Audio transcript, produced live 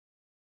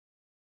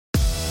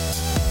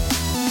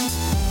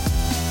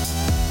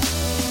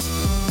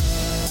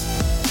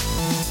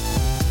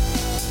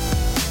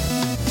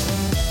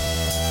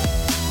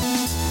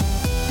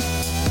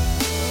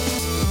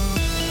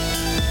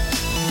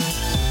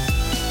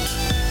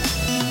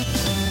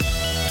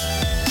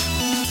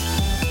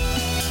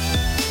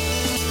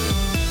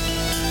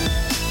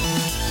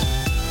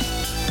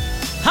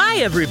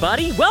Hey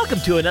everybody, welcome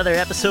to another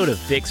episode of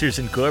Fixers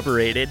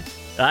Incorporated.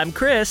 I'm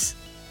Chris.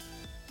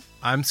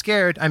 I'm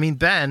scared. I mean,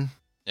 Ben.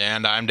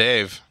 And I'm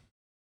Dave.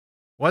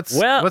 What's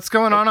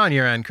going on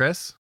your end,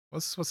 Chris?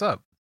 What's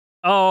up?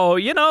 Oh,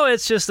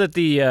 it's just that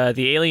the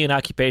alien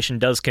occupation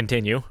does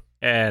continue,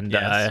 and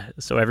Yes.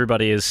 so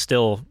everybody is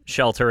still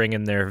sheltering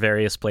in their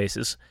various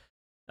places.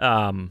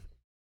 Supplies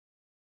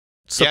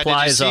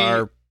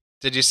are.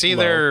 Did you see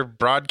low. their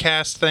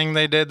broadcast thing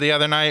they did the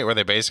other night where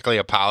they basically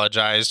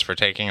apologized for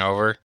taking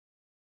over?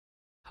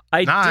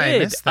 I I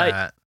did. missed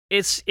that.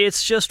 It's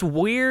just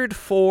weird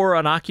for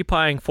an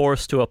occupying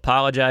force to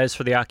apologize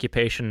for the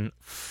occupation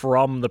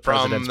from the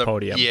president's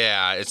podium.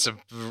 Yeah, it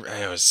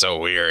was so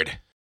weird.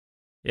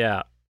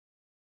 Yeah.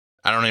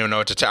 I don't even know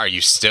what to tell. Are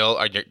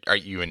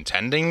you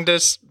intending to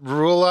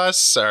rule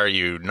us? Are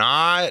you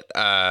not?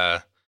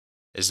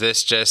 Is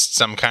this just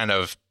some kind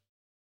of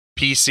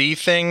PC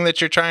thing that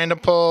you're trying to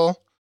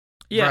pull?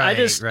 Yeah, Right.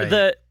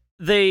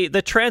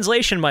 the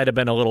translation might have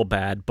been a little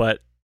bad, but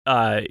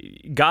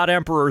God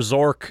Emperor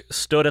Zork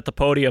stood at the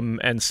podium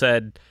and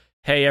said,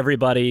 "Hey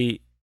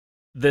everybody,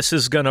 this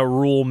is gonna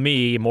rule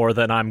me more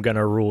than I'm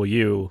gonna rule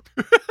you."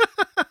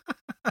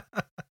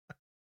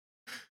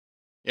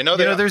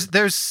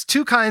 There's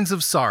two kinds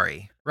of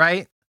sorry,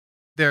 right?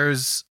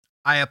 There's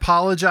I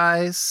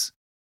apologize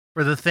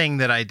for the thing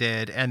that I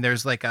did, and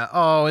there's like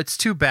it's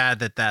too bad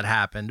that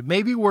happened.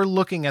 Maybe we're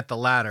looking at the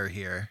latter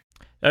here.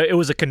 It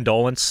was a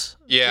condolence.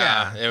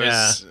 Yeah, it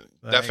was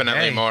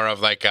definitely hey. more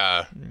of like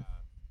a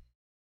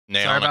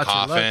nail Sorry in a about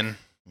your coffin.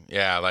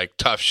 Yeah, like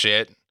tough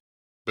shit,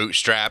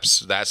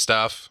 bootstraps, that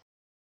stuff.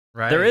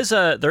 Right. There is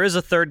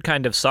a third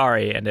kind of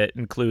sorry, and it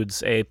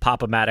includes a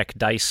Pop-O-Matic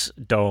dice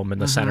dome in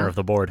the center of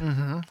the board.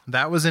 Mm-hmm.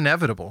 That was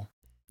inevitable.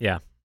 Yeah.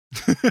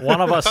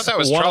 One of us thought that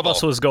was one Trouble. of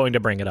us was going to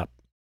bring it up.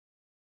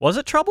 Was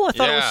it Trouble? I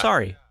thought it was Yeah.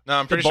 sorry. No,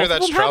 I'm pretty Did sure both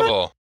of that's them have it?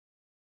 Trouble.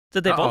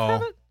 Did they both Uh-oh.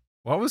 have it?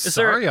 What was Is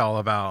there- sorry all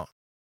about?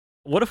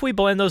 What if we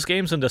blend those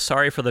games into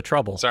Sorry for the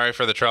Trouble? Sorry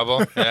for the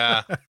trouble.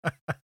 Yeah.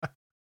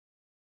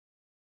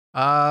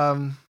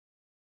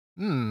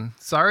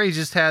 Sorry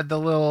just had the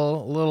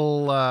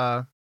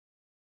little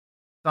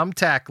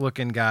thumbtack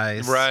looking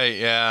guys. Right,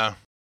 yeah.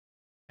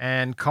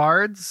 And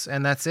cards,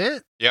 and that's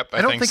it? Yep,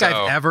 I don't think so.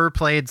 I've ever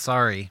played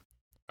Sorry.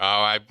 Oh,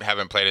 I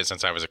haven't played it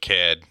since I was a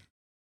kid.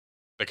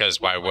 Because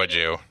why would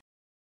you?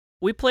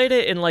 We played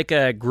it in like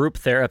a group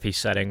therapy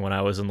setting when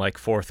I was in like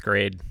 4th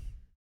grade.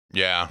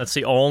 Yeah. That's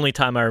the only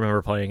time I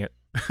remember playing it.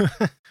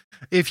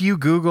 If you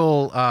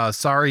Google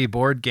Sorry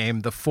board game,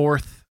 the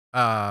fourth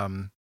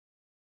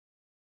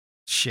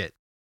shit,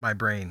 my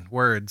brain,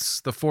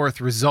 words. The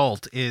fourth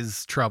result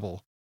is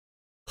Trouble.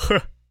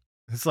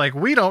 It's like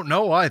we don't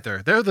know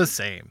either. They're the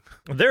same.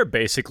 They're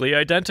basically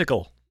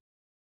identical.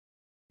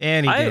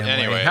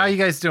 Anyway. How you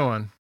guys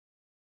doing?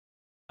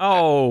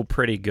 Oh,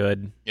 pretty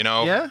good.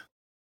 Yeah?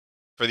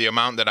 For the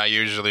amount that I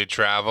usually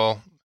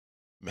travel,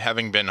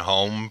 having been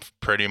home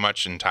pretty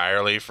much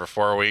entirely for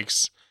 4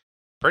 weeks,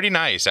 pretty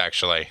nice,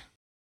 actually.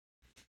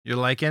 You're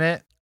liking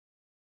it?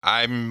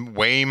 I'm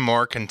way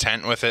more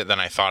content with it than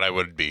I thought I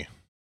would be.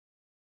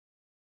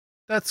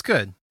 That's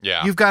good.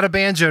 Yeah. You've got a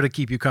banjo to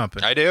keep you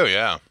company. I do,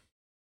 yeah.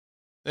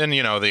 And, the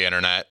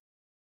internet.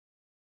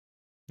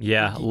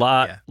 Yeah, Yeah.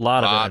 lot of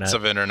Lots internet.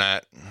 of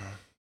internet.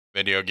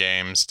 Video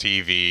games,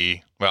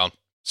 TV,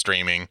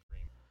 streaming.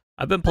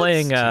 I've been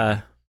playing.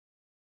 That's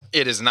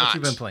It is not. What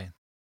you been playing?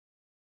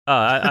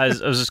 I was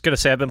just gonna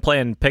say I've been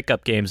playing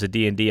pickup games of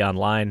D&D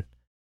online.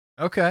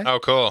 Okay. Oh,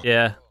 cool.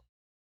 Yeah,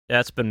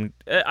 that's been.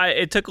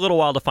 It took a little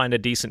while to find a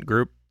decent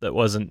group that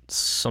wasn't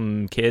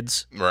some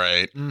kids,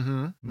 Right.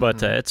 Mm-hmm.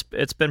 but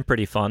it's been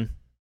pretty fun.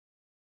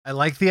 I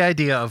like the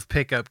idea of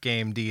pickup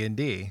game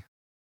D&D.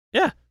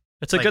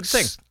 It's a good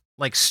thing.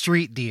 Like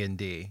street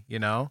D&D, you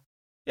know?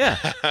 Yeah,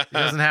 It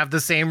doesn't have the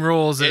same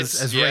rules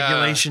as Yeah.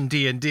 regulation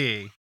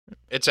D&D.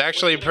 It's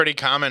actually pretty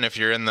common if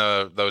you're in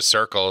those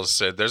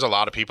circles. There's a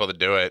lot of people that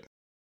do it.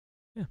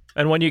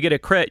 and when you get a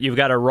crit, you've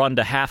got to run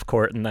to half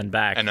court and then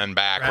back. And then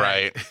back,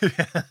 right?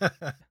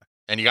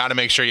 And you got to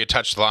make sure you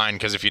touch the line,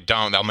 because if you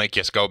don't, they'll make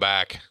you go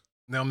back.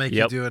 They'll make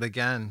Yep. you do it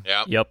again.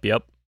 Yep.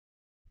 Yep.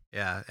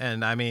 Yeah,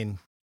 and I mean,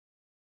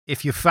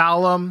 if you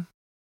foul them,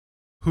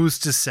 who's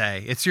to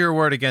say? It's your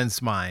word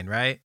against mine,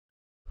 right?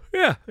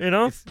 Yeah,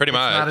 It's Pretty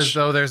not much. as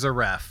though there's a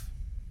ref,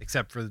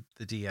 except for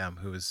the DM,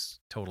 who is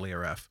totally a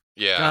ref.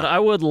 Yeah. God, I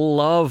would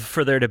love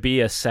for there to be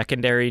a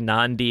secondary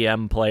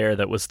non-DM player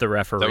that was the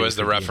referee. That was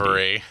the for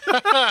D&D.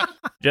 referee.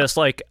 Just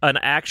like an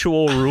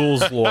actual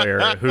rules lawyer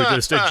who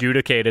just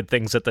adjudicated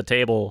things at the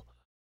table.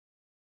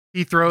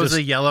 He throws Just-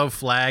 a yellow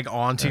flag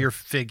onto your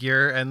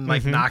figure and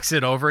like Mhm. knocks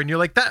it over, and you're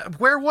like, "That?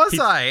 Where was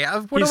I?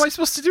 What am he's- I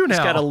supposed to do now?"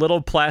 He's got a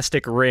little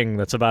plastic ring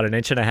that's about 1.5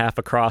 inches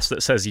across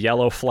that says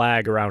yellow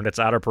flag around its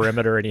outer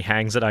perimeter, and he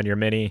hangs it on your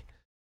mini,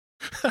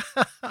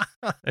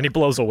 and he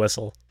blows a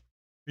whistle.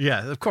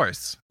 Yeah, of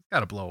course,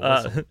 gotta blow a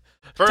whistle.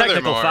 Technical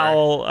Furthermore,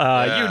 foul,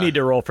 yeah. you need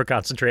to roll for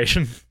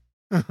concentration.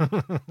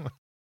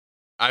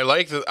 I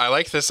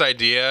like this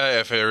idea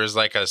if there was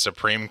like a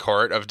Supreme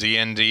Court of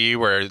D&D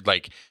where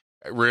like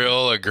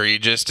real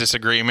egregious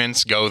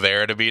disagreements go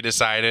there to be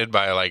decided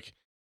by, like,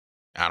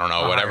 I don't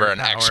know, A whatever higher an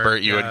power, expert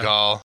you would yeah.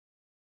 call.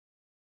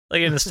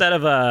 Like instead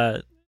of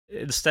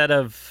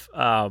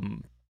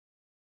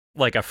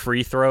like a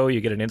free throw,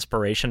 you get an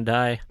inspiration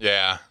die.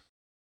 Yeah.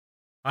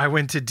 I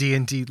went to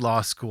D&D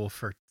law school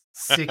for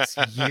 6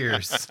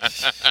 years.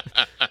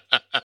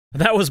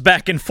 That was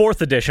back in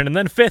 4th edition, and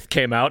then 5th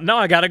came out. Now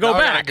I gotta go Now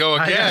back. I gotta go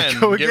I again. gotta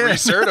go Get again.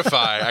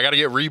 recertified. I gotta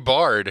get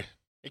rebarred.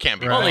 It can't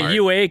be Well, hard. the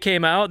UA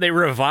came out. They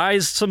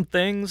revised some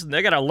things. And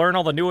they gotta learn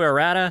all the new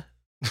errata.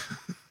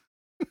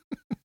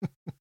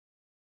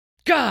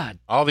 God.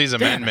 All these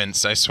Damn it.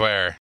 amendments, I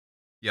swear.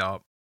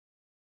 Yup.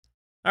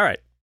 All right.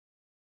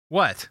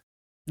 What?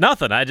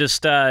 Nothing. I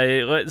just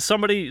all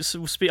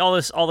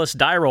this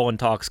die rolling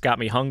talks got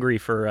me hungry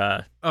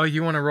for. Oh,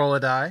 you want to roll a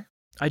die?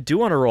 I do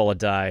want to roll a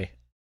die.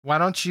 Why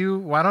don't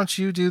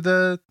you do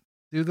the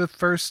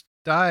first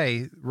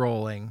die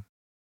rolling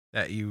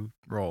that you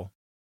roll?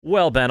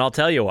 Well, Ben, I'll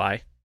tell you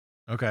why.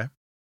 Okay.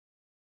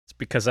 It's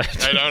because I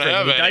didn't don't bring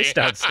have any any. dice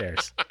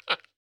downstairs.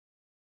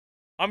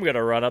 I'm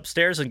gonna run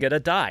upstairs and get a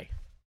die.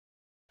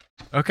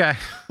 Okay.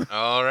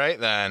 All right,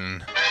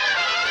 then.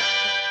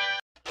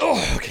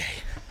 Oh, okay.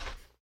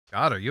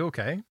 God, are you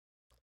okay?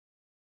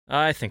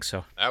 I think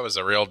so. That was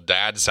a real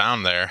dad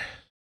sound there.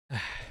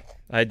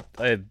 I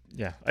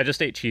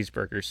just ate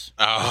cheeseburgers.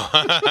 Oh.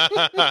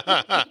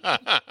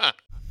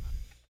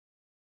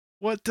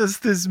 What does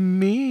this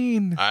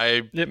mean?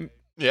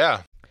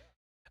 Yeah.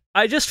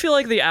 I just feel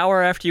like the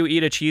hour after you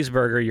eat a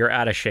cheeseburger, you're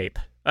out of shape.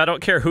 I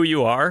don't care who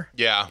you are.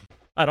 Yeah.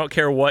 I don't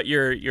care what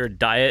your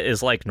diet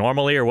is like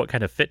normally or what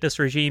kind of fitness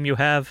regime you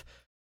have.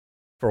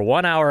 For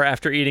 1 hour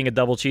after eating a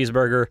double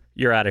cheeseburger,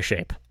 you're out of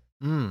shape.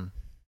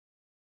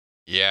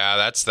 Yeah,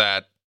 that's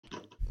that.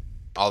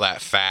 All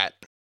that fat.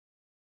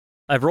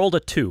 I've rolled a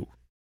 2.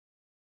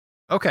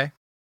 Okay.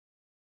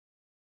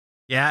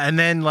 Yeah, and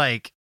then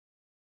like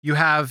you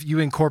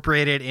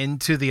incorporate it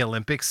into the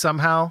Olympics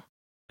somehow.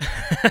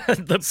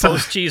 The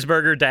post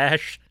cheeseburger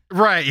dash.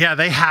 Right, yeah,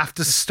 they have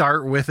to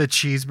start with a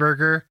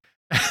cheeseburger.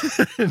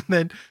 And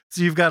then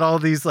so you've got all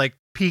these like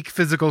peak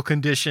physical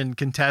condition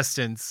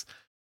contestants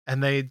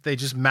and they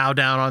just mow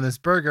down on this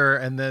burger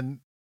and then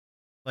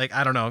like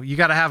I don't know, you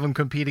got to have them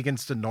compete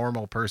against a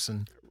normal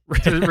person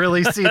to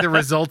really see the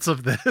results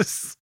of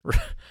this.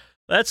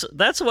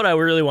 That's what I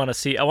really want to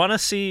see. I want to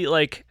see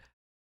like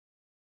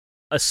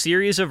a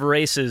series of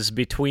races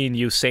between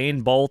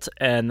Usain Bolt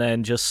and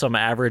then just some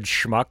average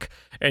schmuck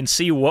and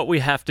see what we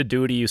have to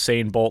do to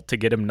Usain Bolt to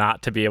get him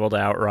not to be able to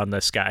outrun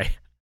this guy.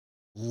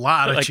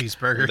 Lot of Like,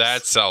 cheeseburgers.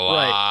 That's a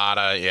lot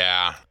of,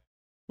 yeah.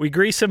 We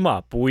grease him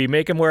up. We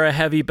make him wear a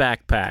heavy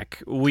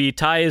backpack. We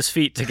tie his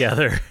feet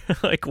together.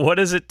 Like, what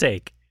does it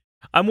take?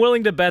 I'm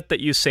willing to bet that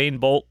Usain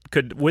Bolt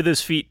could, with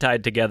his feet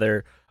tied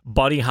together,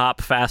 bunny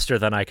hop faster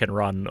than I can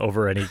run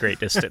over any great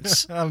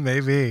distance.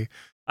 Maybe.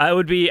 I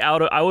would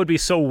be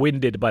so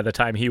winded by the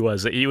time he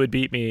was that he would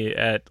beat me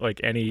at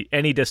like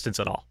any distance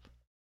at all.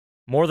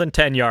 More than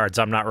 10 yards,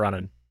 I'm not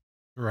running.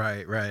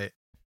 Right.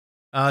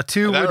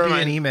 2 That would be an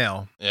remind-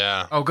 email.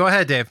 Yeah. Oh, go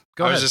ahead, Dave.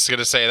 Go I ahead. was just going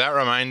to say, that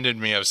reminded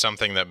me of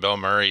something that Bill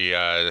Murray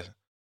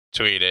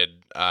tweeted.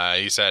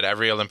 He said,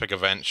 every Olympic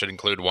event should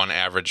include one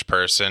average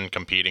person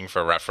competing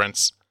for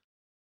reference.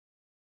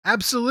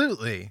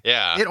 Absolutely.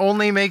 Yeah. It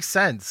only makes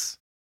sense.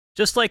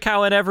 Just like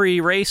how in every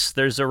race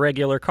there's a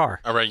regular car.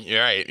 All right,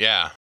 you're right,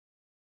 yeah.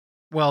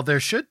 Well, there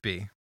should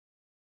be.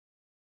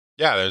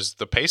 Yeah, there's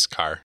the pace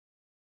car.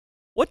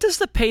 What does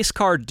the pace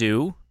car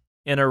do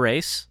in a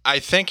race? I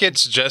think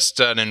it's just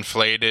an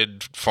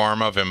inflated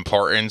form of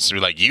importance.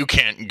 Like, you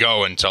can't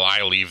go until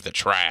I leave the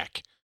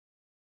track.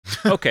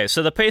 Okay,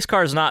 so the pace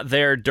car is not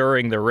there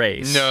during the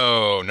race.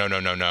 No.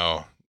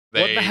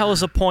 What the hell is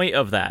the point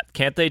of that?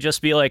 Can't they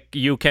just be like,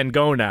 you can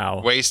go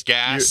now? Waste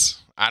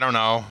gas? I don't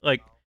know.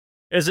 Like,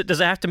 does it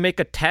have to make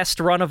a test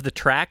run of the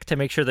track to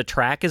make sure the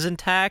track is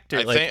intact? Or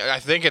I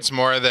think it's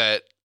more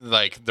that,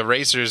 like, the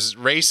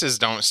races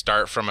don't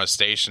start from a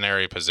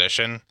stationary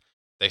position.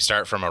 They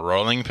start from a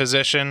rolling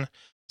position.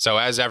 So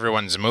as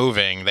everyone's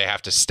moving, they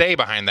have to stay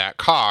behind that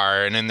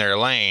car and in their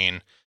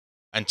lane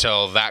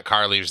until that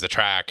car leaves the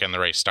track and the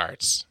race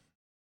starts.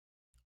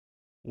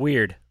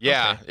 Weird.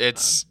 Yeah, Okay.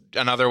 it's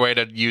another way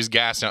to use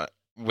gas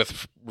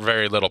with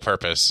very little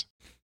purpose.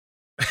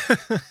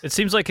 It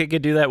seems like it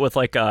could do that with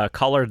like a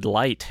colored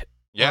light. Or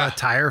Yeah, a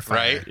tire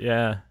fire. right?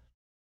 Yeah.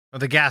 Or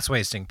the gas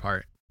wasting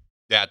part.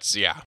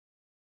 Yeah.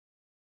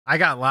 I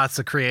got lots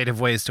of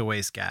creative ways to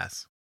waste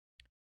gas.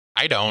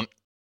 I don't.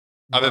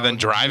 Other Well, than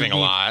driving a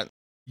lot.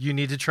 You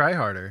need to try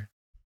harder.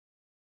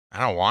 I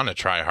don't want to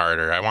try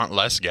harder. I want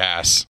less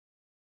gas.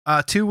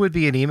 2 would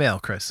be an email,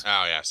 Chris.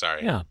 Oh, yeah,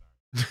 sorry. Yeah.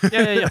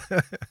 Yeah.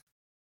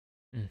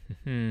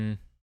 Mhm.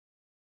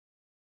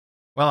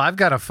 Well, I've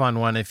got a fun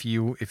one if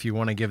you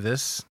want to give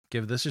this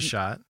a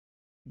shot.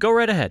 Go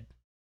right ahead.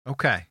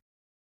 Okay.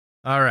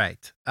 All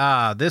right.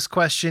 This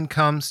question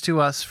comes to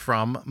us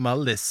from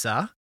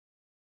Melissa.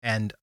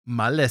 And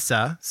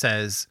Melissa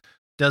says,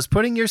 does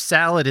putting your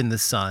salad in the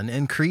sun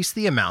increase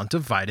the amount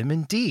of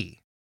vitamin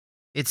D?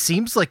 It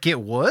seems like it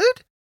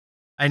would.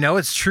 I know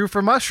it's true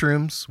for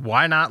mushrooms.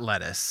 Why not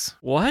lettuce?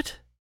 What?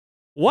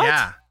 What?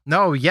 Yeah.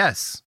 No,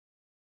 yes.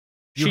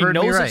 You She heard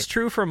me knows right. it's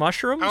true for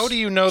mushrooms? How do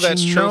you know She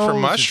that's true for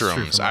knows it's true for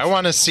mushrooms? I mushrooms.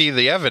 want to see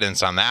the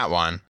evidence on that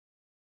one.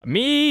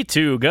 Me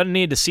too. Gonna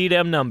need to see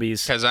them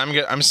numbies. Because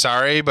I'm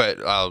sorry, but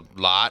a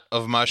lot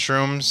of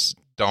mushrooms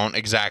don't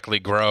exactly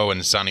grow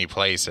in sunny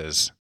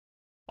places.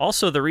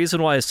 Also, the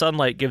reason why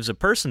sunlight gives a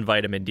person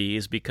vitamin D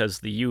is because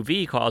the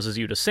UV causes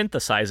you to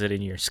synthesize it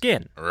in your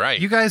skin. Right.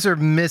 You guys are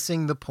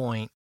missing the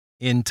point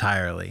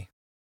entirely.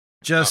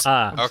 Just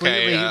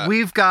completely. Okay,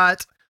 We've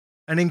got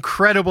an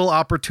incredible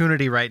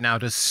opportunity right now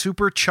to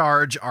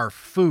supercharge our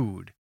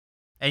food.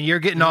 And you're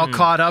getting all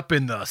caught up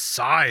in the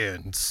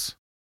science.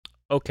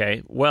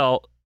 Okay,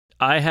 well,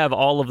 I have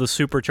all of the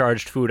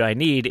supercharged food I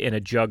need in a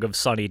jug of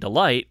Sunny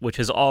Delight, which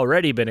has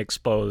already been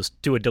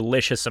exposed to a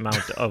delicious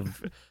amount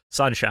of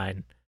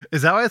sunshine.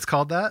 Is that why it's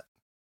called that?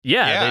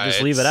 Yeah, they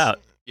just leave it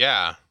out.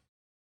 Yeah.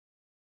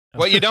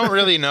 What you don't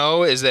really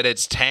know is that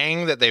it's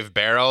Tang that they've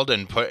barreled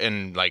and put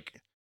in like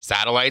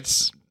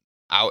satellites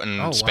out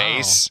in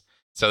space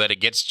so that it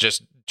gets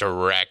just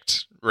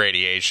direct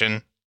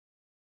radiation,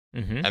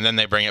 Mm-hmm. and then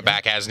they bring it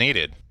back as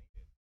needed.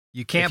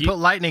 You can't put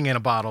lightning in a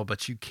bottle,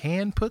 but you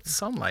can put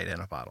sunlight in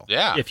a bottle.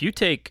 Yeah. If you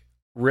take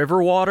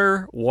river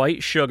water,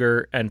 white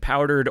sugar, and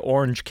powdered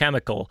orange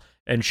chemical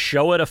and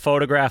show it a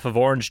photograph of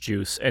orange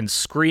juice and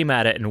scream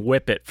at it and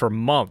whip it for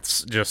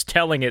months, just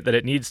telling it that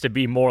it needs to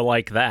be more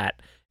like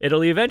that,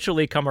 it'll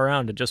eventually come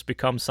around to just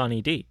become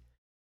Sunny D.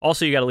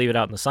 Also, you got to leave it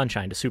out in the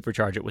sunshine to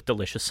supercharge it with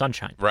delicious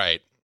sunshine.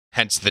 Right.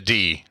 Hence the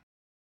D.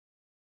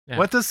 Yeah.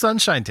 What does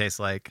sunshine taste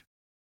like?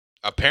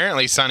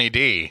 Apparently Sunny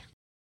D.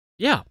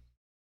 Yeah.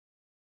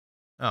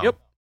 Oh. Yep.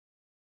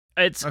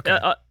 It's Okay.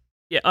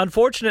 yeah.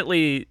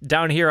 Unfortunately,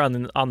 down here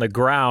on the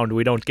ground,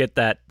 we don't get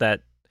that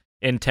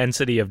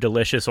intensity of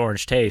delicious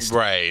orange taste.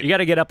 Right. You got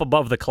to get up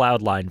above the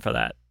cloud line for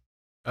that.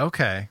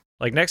 Okay.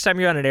 Like next time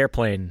you're on an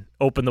airplane,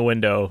 open the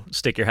window,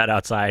 stick your head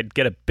outside,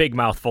 get a big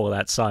mouthful of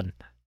that sun.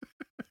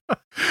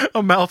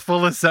 A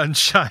mouthful of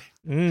sunshine.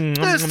 Mm,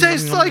 This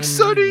tastes like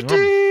Sunny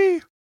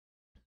D.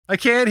 I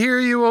can't hear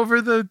you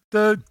over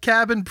the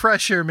cabin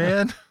pressure,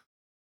 man.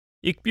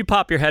 You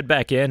pop your head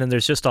back in, and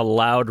there's just a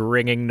loud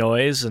ringing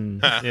noise,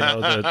 and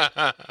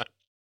the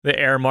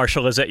air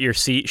marshal is at your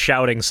seat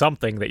shouting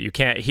something that you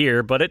can't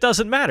hear, but it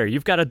doesn't matter.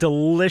 You've got a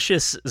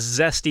delicious,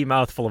 zesty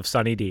mouthful of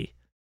Sunny D.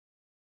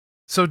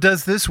 So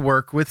does this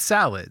work with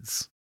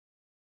salads?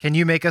 Can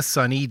you make a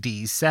Sunny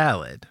D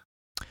salad?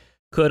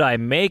 Could I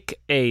make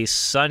a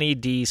Sunny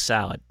D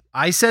salad?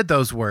 I said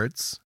those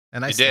words,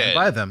 and I You stand did.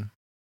 by them.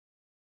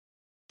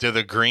 Do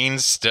the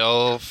greens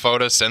still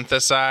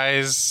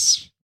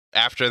photosynthesize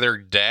after they're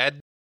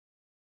dead?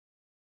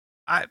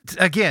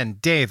 Again,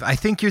 Dave, I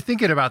think you're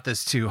thinking about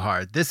this too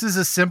hard. This is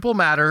a simple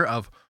matter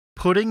of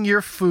putting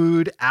your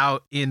food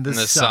out in the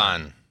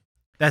sun.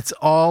 That's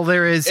all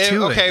there is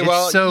to it. Okay, It's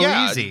well, so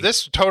yeah, easy.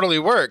 this totally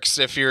works.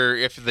 If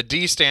the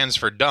D stands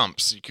for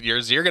dumps,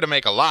 you're gonna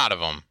make a lot of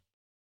them.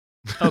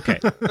 Okay.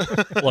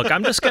 Look,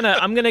 I'm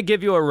gonna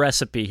give you a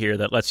recipe here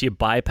that lets you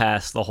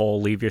bypass the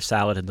whole leave your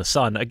salad in the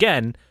sun.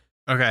 Again,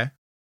 Okay.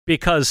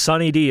 because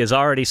Sunny D is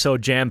already so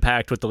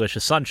jam-packed with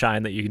delicious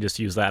sunshine that you can just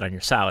use that on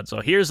your salad. So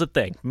here's the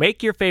thing.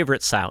 Make your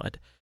favorite salad,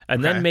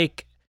 and then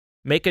make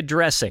a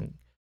dressing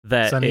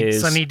that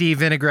is Sunny D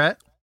vinaigrette.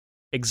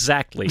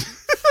 exactly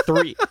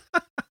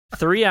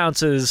 3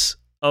 ounces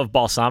of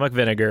balsamic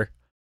vinegar,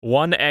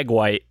 1 egg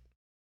white,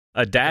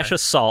 a dash of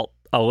salt,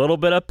 a little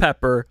bit of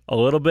pepper, a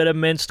little bit of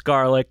minced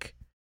garlic,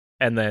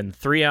 and then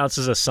 3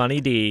 ounces of Sunny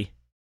D.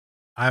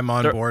 I'm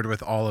on They're- board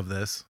with all of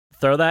this.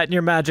 Throw that in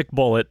your magic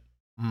bullet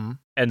Mm.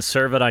 and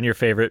serve it on your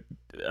favorite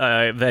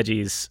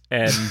veggies.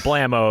 And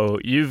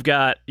blammo, you've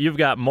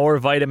got more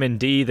vitamin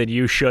D than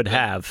you should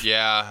have.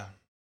 Yeah.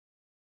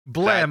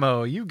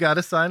 Blammo, you got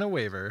to sign a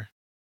waiver.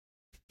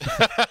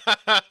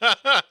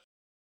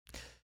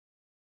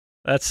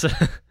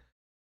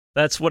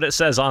 That's what it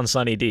says on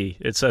Sunny D.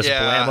 It says,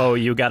 Yeah. blammo,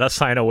 you gotta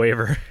sign a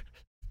waiver.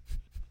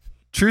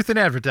 Truth in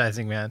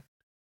advertising, man.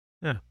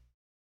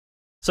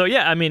 So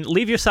yeah, I mean,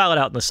 leave your salad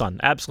out in the sun.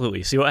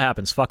 Absolutely. See what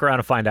happens. Fuck around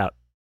and find out.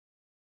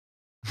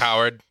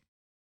 Howard.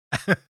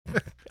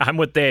 I'm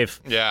with Dave.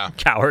 Yeah.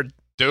 Coward.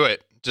 Do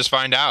it. Just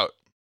find out.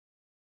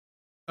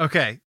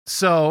 Okay,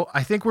 so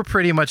I think we're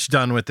pretty much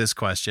done with this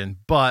question,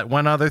 but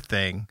one other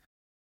thing.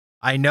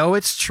 I know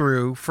it's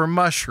true for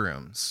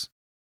mushrooms.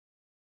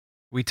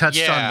 We touched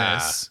Yeah. on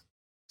this.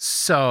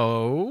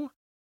 So,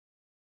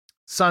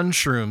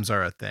 sunshrooms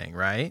are a thing,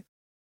 right?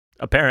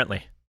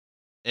 Apparently.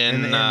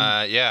 In In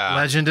yeah.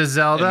 Legend of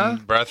Zelda?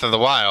 In Breath of the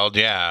Wild,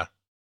 yeah.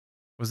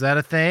 Was that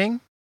a thing?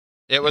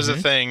 It was a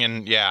Mhm. thing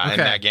in Okay.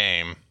 that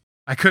game.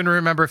 I couldn't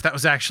remember if that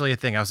was actually a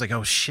thing. I was like,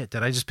 oh shit,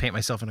 did I just paint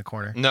myself in a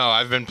corner? No,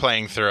 I've been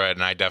playing through it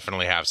and I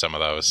definitely have some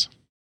of those.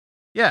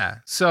 Yeah,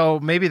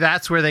 so maybe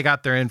that's where they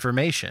got their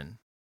information.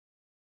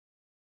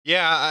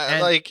 Yeah,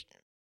 And- like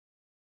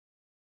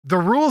The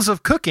rules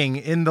of cooking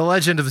in The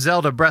Legend of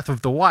Zelda Breath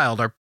of the Wild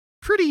are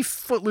pretty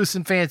footloose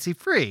and fancy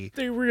free.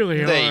 They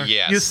really they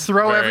yes. You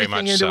throw very everything much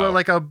into so.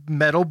 like a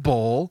metal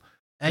bowl,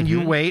 and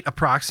you Mhm. wait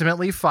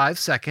approximately 5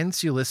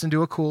 seconds. You listen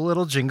to a cool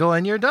little jingle,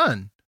 and you're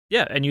done.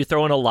 Yeah, and you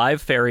throw in a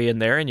live fairy in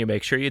there, and you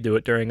make sure you do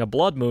it during a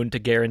blood moon to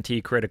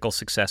guarantee critical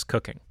success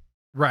cooking.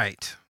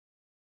 Right.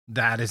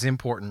 That is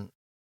important.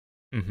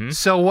 Mm-hmm.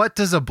 So what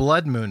does a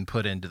blood moon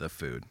put into the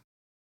food?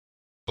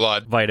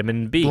 Blood.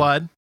 Vitamin B.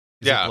 Blood?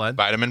 Is it Yeah, blood?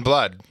 vitamin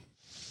blood.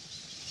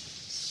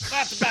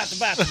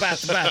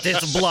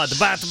 It's blood.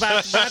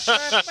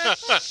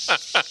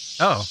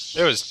 Oh,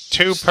 It was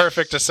too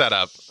perfect a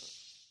setup.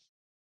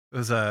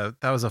 that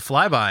was a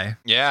flyby.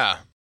 Yeah.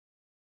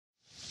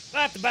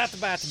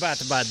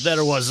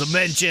 There was a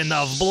mention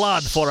of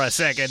blood for a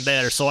second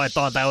there, so I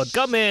thought I would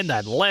come in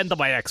and lend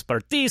my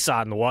expertise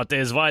on what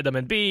is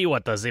vitamin B,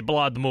 what does the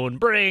blood moon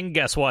bring.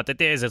 Guess what it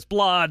is? It's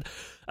blood.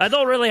 I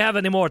don't really have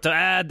any more to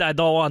add. I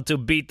don't want to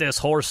beat this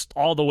horse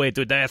all the way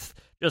to death,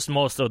 just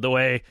most of the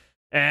way.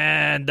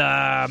 And,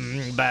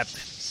 that.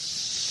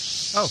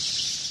 Oh,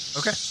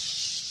 okay.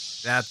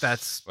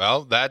 That's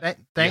Well, that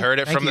Thank- you heard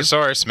it thank from you. the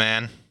source,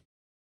 man.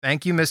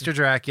 Thank you, Mr.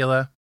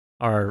 Dracula.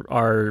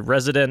 Our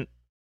resident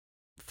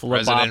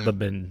Resident-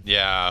 phlebotomist.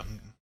 Yeah.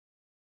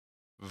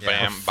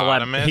 Yeah,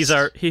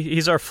 Vambotomist.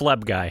 He's our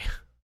phleb guy.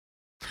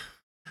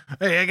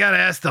 Hey, I gotta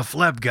ask the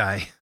Fleb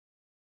guy.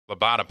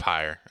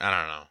 Phlebotopire. I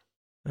don't know.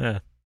 Yeah.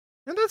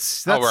 And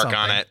that's I'll work something.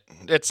 on it.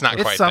 It's not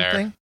It's quite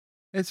something.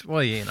 It's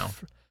you know.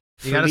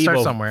 You gotta start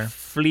somewhere.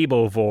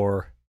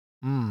 Phlebovore.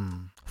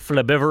 Hmm.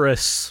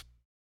 Phlebivorous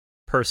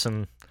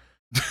person.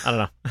 I don't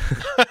know.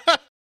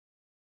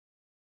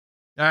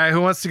 All right,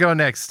 who wants to go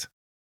next?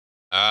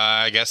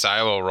 I guess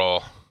I will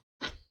roll.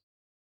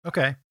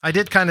 Okay, I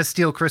did kind of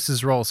steal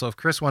Chris's roll, so if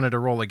Chris wanted to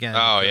roll again,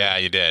 Oh, he could. yeah,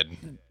 you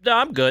did. No,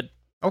 I'm good.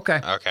 Okay,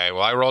 Okay,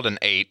 well, I rolled an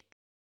 8.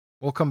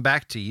 we'll come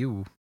back to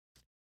you.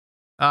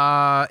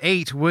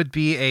 8 would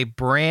be a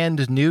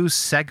brand new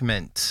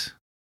segment.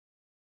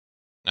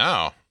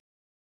 Oh.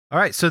 All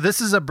right, so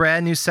this is a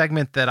brand new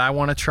segment that I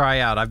want to try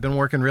out. I've been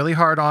working really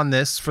hard on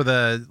this for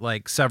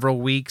the several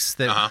weeks.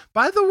 That, Uh-huh.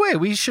 by the way,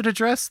 we should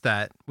address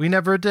that. We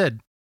never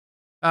did.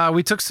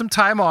 We took some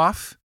time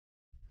off,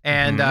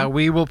 and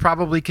we will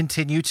probably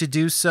continue to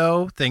do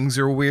so. Things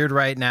are weird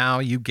right now.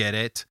 You get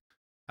it.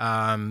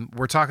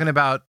 We're talking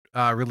about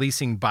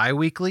releasing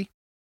bi-weekly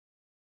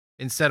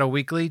instead of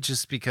weekly,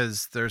 just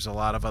because there's a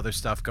lot of other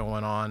stuff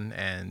going on,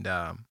 and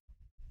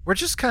we're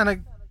just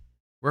gonna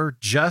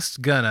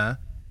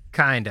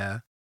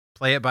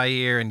play it by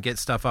ear and get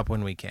stuff up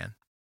when we can.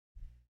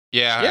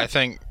 Yeah, Yeah. I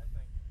think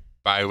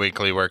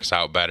bi-weekly works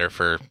out better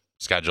for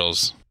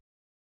schedules.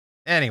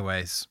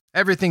 Anyways,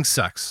 everything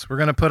sucks. We're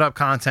gonna put up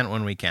content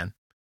when we can.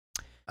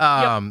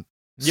 You'll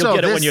so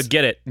get it when this- you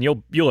get it, and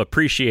you'll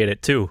appreciate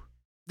it too.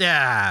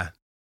 Yeah.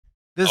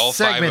 This All 5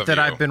 segment of that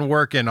you. I've been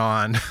working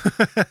on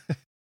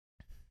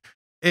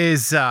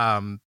is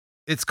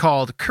it's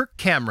called Kirk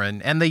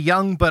Cameron and the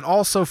Young but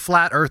Also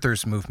Flat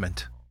Earthers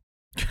movement.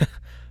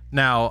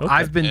 Now, Okay.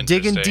 I've been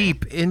digging Interesting.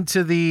 deep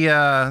into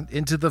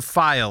the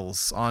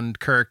files on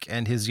Kirk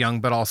and his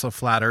Young but Also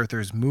Flat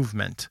Earthers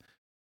movement.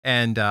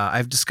 And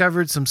I've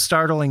discovered some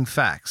startling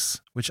facts,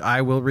 which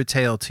I will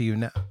retail to you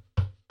now.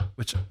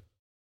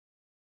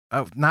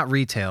 Not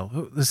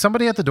retail. Is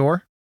somebody at the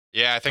door?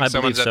 Yeah, I think I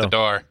someone's believe at the so.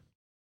 door.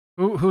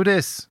 Who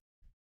this?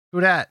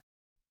 Who that?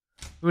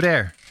 Who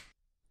there?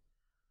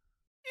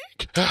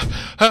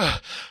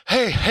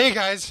 Hey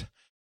guys.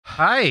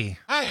 Hi.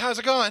 Hi, how's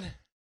it going?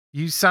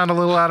 You sound a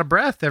little out of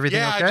breath. Everything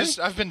Yeah, okay?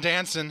 I've been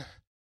dancing.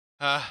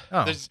 Oh.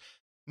 There's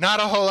not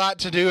a whole lot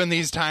to do in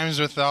these times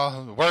with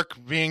all work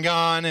being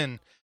gone, and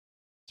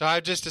so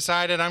I've just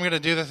decided I'm going to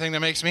do the thing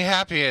that makes me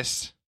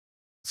happiest.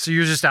 So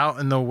you're just out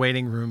in the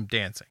waiting room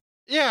dancing.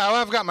 Yeah,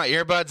 well, I've got my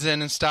earbuds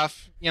in and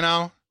stuff,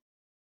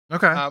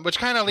 Okay. which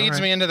kind of leads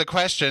All right. me into the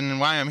question and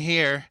why I'm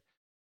here.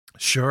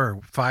 Sure.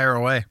 Fire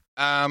away.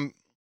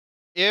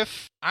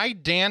 If I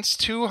dance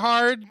too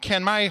hard,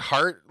 can my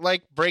heart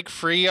break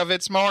free of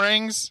its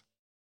moorings?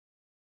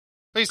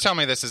 Please tell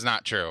me this is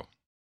not true.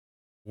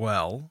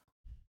 Well,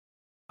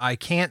 I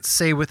can't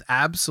say with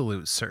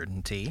absolute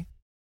certainty.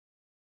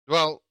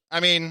 Well, I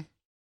mean,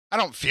 I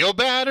don't feel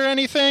bad or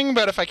anything,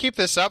 but if I keep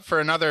this up for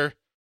another,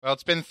 well,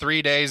 it's been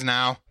 3 days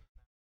now.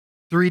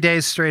 3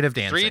 days straight of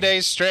dancing. 3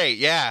 days straight,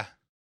 yeah.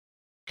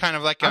 Kind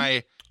of like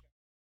my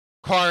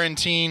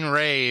quarantine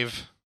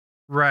rave.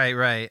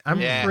 Right. I'm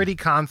Yeah. pretty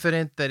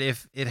confident that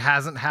if it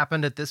hasn't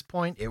happened at this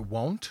point, it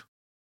won't.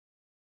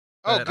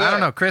 Oh, But good. I don't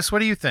know. Chris, what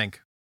do you think?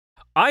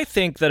 I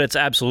think that it's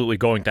absolutely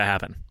going to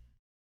happen.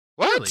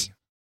 What? Really?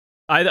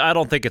 I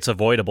don't think it's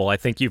avoidable. I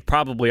think you've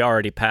probably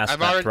already passed I've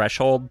that already-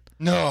 threshold,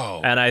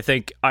 No. and I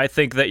think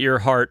that your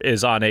heart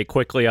is on a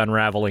quickly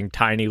unraveling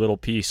tiny little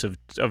piece of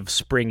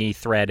springy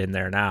thread in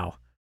there now.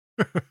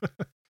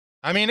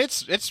 I mean,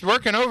 it's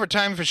working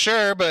overtime for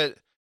sure, but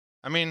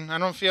I mean, I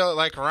don't feel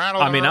it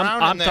rattling I mean,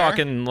 around I'm in there.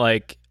 talking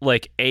like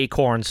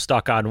acorn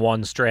stuck on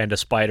one strand of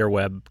spider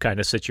web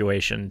kind of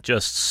situation,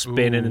 just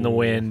spinning in the Ooh.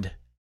 wind.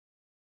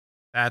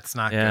 That's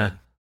not Yeah.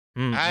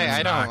 good. Mm.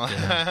 I not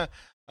don't.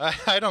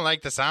 I don't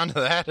like the sound of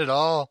that at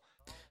all.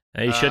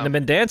 Hey, you shouldn't have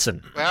been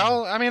dancing.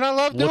 Well, I mean, I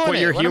love doing Look what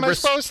it. your What am I hubris-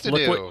 supposed to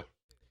look do?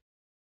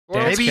 We're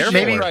Dance maybe- careful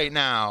maybe- right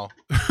now.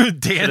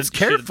 Dance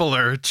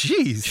carefuler.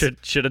 Jeez.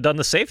 Should have done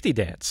the safety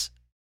dance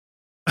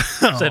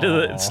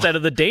instead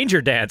of the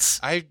danger dance.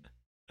 The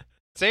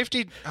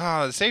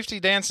safety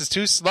dance is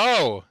too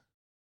slow.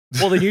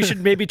 Well, then you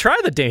should maybe try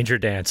the danger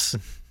dance.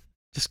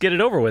 Just get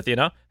it over with, you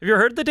know? Have you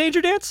ever heard the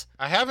danger dance?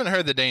 I haven't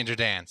heard the danger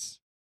dance.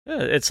 Yeah,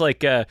 it's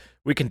like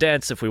we can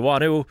dance if we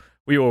want to.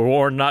 We were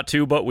warned not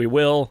to, but we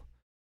will.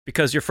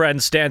 Because your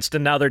friends danced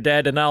and now they're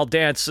dead, and I'll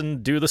dance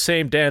and do the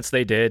same dance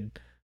they did.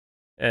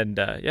 And,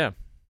 yeah.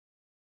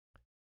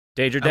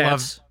 Danger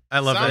dance. I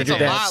love Sounds that. a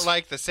dance. lot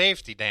like the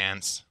safety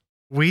dance.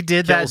 We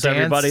did that Kills dance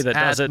everybody that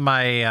at does it.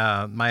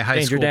 my my high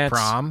Danger school dance.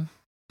 prom.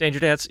 Danger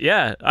dance.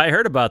 Yeah, I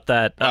heard about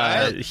that.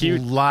 What? A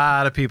Huge.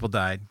 lot of people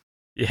died.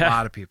 A Yeah.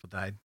 lot of people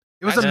died.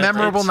 It was That's- a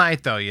memorable it's-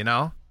 night, though. You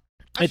know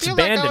I It's feel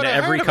like I banned in would've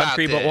every heard about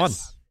country but one.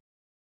 this.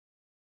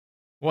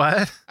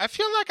 what? I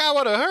feel like I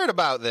would have heard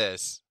about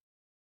this.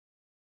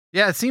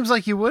 Yeah, it seems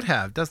like you would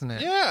have, doesn't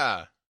it?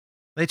 Yeah.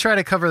 They try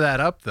to cover that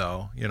up,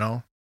 though. You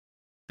know,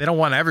 they don't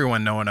want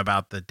everyone knowing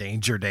about the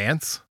danger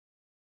dance.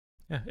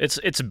 Yeah,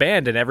 it's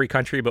banned in every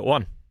country but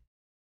one.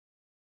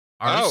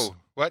 Ours? Oh,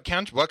 what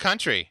country? What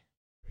country?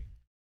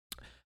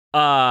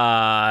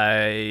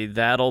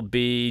 That'll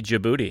be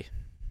Djibouti.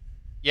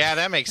 Yeah,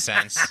 that makes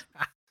sense.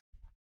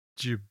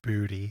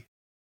 Djibouti.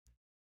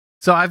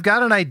 So I've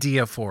got an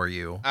idea for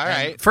you. All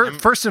right.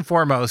 First and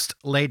foremost,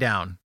 lay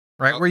down.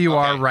 Right Oh, where you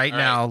are okay. right All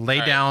now. right. Lay All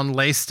right. down,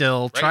 lay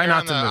still. Right Try here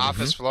not on to the move.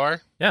 office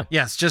floor.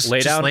 Yes, just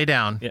Lay down. lay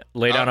down. Yeah,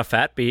 lay down Oh. a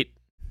fat beat.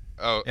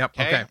 Oh, Yep,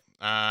 okay. okay.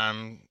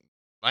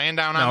 Laying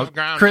down No, on the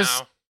ground Chris-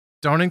 now.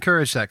 Don't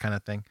encourage that kind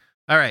of thing.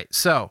 All right.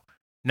 So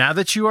now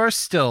that you are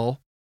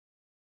still,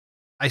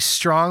 I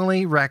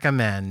strongly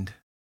recommend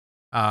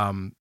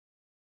an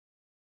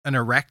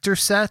erector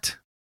set.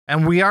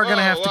 And we are going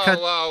to have to cut.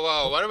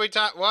 Whoa! What are we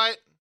talking? What?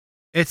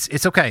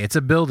 It's okay. It's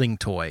a building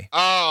toy.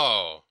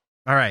 Oh,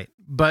 All right.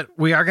 But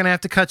we are going to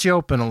have to cut you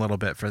open a little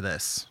bit for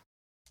this.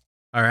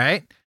 All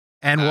right.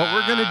 And what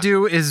we're going to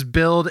do is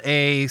build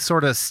a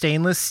sort of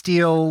stainless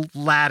steel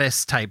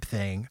lattice type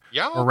thing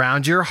yo.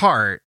 around your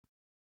heart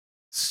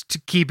to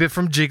keep it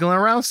from jiggling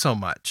around so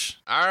much.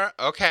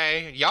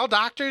 Okay. Y'all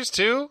doctors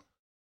too?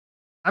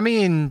 I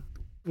mean,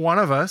 one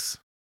of us,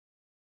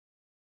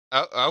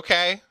 Oh,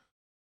 okay.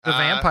 the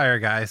vampire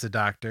guy, is a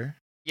doctor.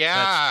 Yeah,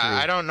 That's true.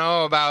 I don't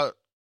know about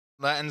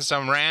letting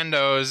some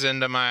randos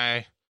into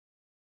my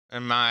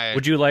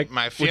Would you like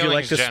my Would you feelings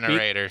like to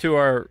generator. speak to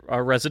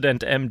our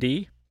resident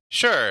MD?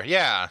 Sure,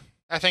 yeah.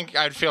 I think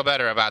I'd feel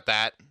better about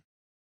that.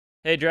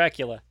 Hey,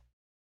 Dracula.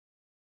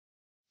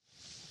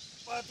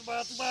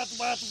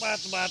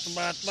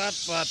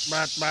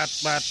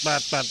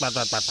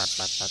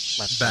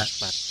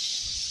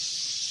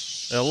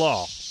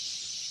 Hello.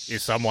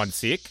 Is someone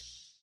sick?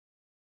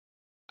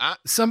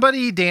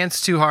 Somebody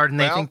danced too hard and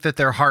they Well- think that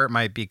their heart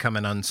might be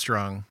coming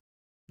unstrung.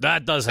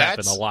 That does happen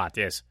That's- a lot,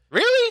 yes.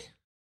 Really?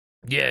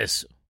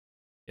 Yes.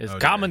 It's Oh,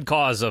 common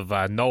cause of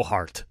no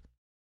heart.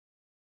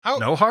 How?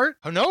 No heart?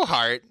 Oh, no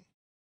heart.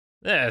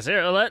 Yes,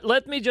 here,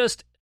 let me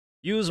just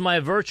use my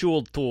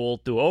virtual tool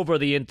to, over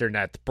the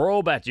internet,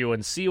 probe at you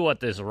and see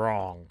what is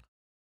wrong.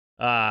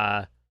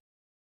 I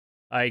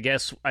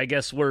guess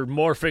we're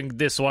morphing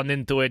this one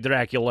into a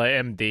Dracula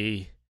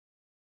MD.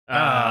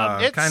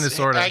 It's Kinda,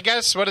 sorta. I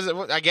guess. What is it?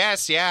 I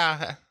guess.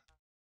 Yeah.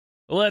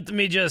 Let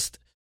me just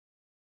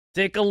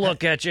take a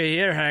look at you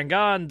here. Hang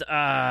on.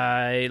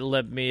 I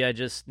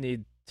just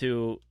need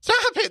to.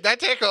 Stop it! That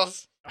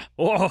tickles.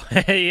 Oh,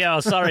 hey,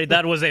 sorry,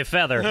 that was a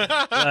feather.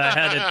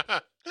 I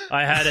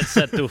had it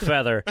set to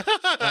feather.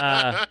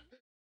 I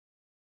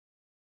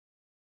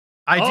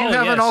do Oh,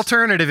 have yes. an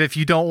alternative if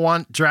you don't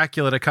want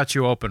Dracula to cut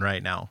you open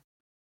right now.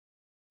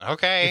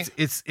 Okay.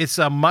 It's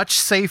a much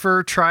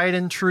safer, tried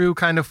and true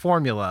kind of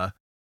formula.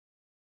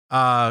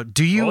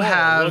 Do you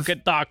have Look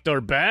at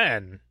Dr.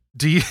 Ben.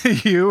 do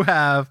you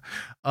have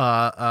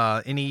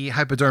any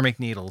hypodermic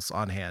needles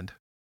on hand?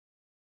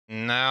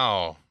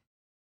 No.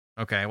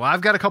 Okay, well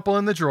I've got a couple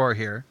in the drawer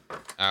here.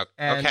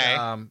 And,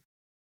 Okay.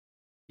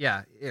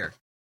 yeah, here.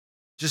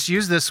 Just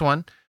use this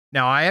one.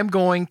 Now I am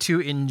going to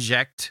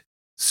inject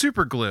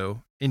super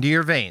glue into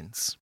your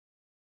veins.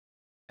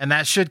 And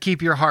that should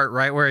keep your heart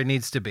right where it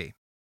needs to be.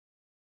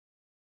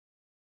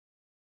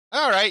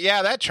 All right.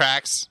 Yeah, that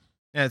tracks.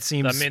 Yeah, it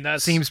seems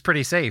that's- seems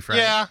pretty safe, right?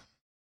 Yeah.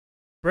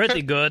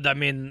 Pretty good. I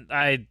mean,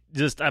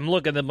 I'm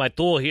looking at my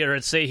tool here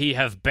and say he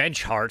have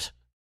bench heart.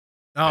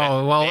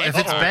 Oh, well, if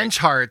it's Bench bench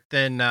heart,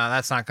 then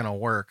that's not going to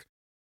work.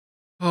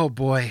 Oh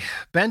boy.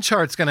 Bench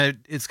heart's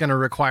it's going to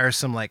require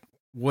some like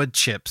wood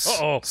chips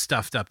Uh-oh.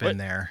 stuffed up What? in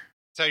there.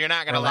 So you're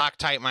not gonna Or like-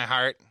 Loctite my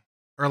heart?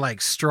 Or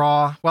like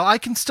straw. Well, I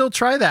can still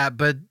try that,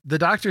 but the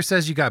doctor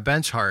says you got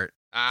bench heart.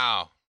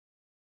 Oh.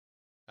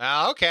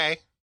 Oh, okay.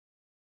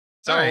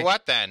 So All right.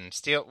 what then?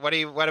 What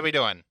are we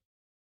doing?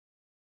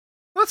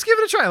 Let's give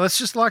it a try. Let's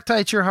just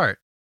Loctite your heart.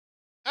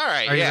 All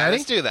right. Are you Yeah, ready?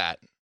 let's do that.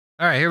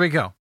 All right, here we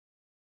go.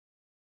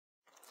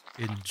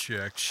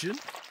 Injection.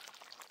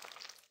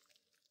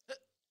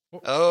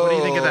 Oh. What do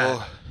you think of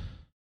that?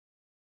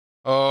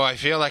 Oh, I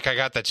feel like I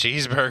got the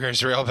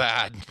cheeseburgers real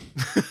bad.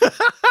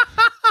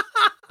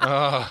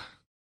 Oh.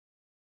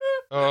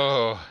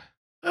 Oh.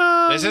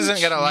 This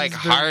isn't gonna like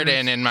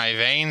harden in my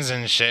veins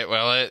and shit,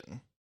 will it?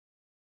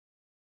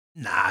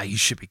 Nah, you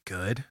should be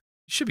good.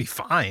 You should be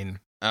fine.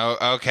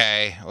 Oh,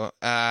 okay. Well,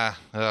 I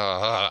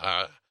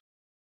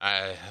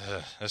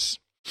this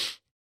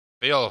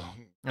feel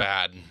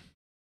bad.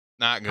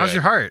 Not good. How's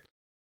your heart?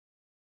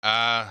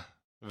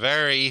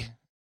 Very.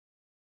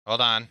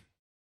 Hold on.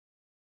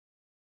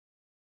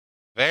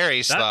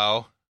 Very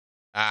slow.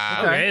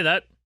 Okay,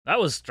 that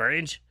was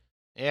strange.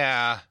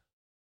 Yeah.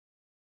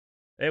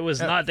 It was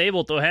not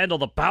able to handle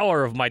the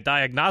power of my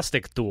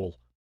diagnostic tool.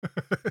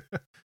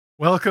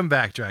 Welcome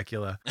back,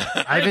 Dracula.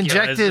 I've you.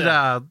 injected Good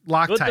to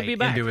Loctite be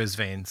back. into his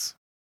veins.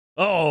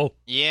 Oh,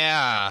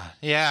 Yeah.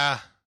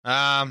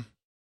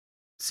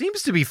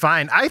 Seems to be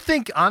fine.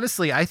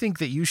 Honestly, I think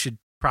that you should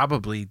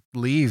probably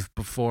leave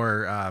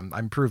before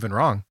I'm proven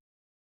wrong.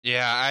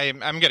 Yeah,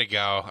 I'm gonna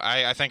go.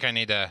 I think I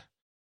need to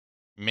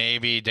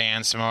maybe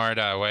dance more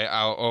to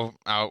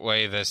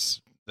outweigh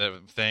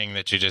the thing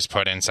that you just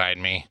put inside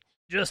me.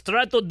 just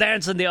try to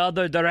dance in the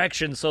other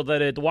direction so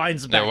that it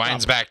winds back It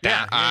winds up. back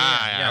down.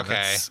 Yeah,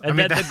 Okay. And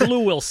then the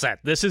glue will set.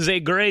 This is a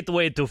great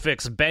way to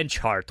fix bench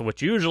heart,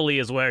 which usually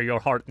is where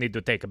your heart need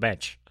to take a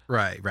bench.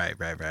 Right.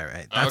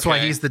 That's why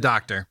Okay. he's the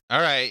doctor.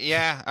 All right.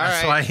 Yeah. All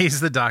That's right. why he's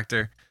the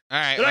doctor. All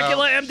right. Dracula,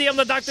 well, MD, I'm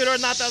the doctor or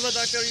not I'm the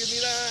doctor. You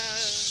need to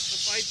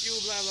fight you,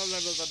 blah, blah, blah,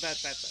 blah, blah,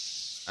 blah,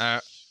 blah.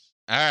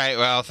 all right.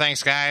 Well,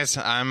 thanks, guys.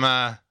 I'm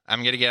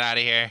gonna get out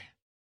of here.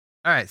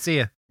 All right, see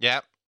ya.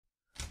 Yep.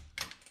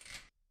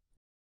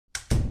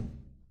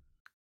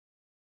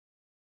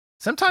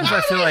 Sometimes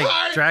I feel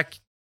like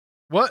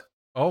What?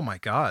 Oh my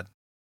god.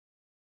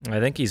 I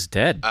think he's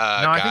dead. No,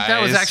 I think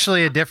that was guys,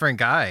 actually a different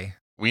guy.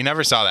 We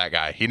never saw that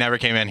guy. He never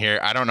came in here.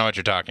 I don't know what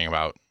you're talking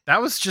about.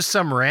 That was just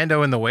some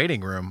rando in the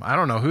waiting room. I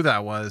don't know who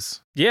that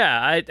was.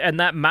 Yeah, and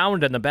that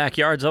mound in the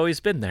backyard's always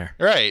been there.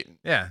 Right.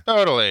 Yeah.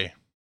 Totally.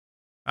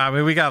 I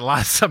mean, we got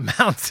lots of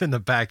mounts in the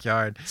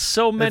backyard.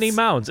 So many It's-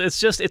 mounds.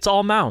 It's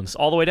all mounds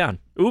all the way down.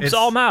 Oops, It's-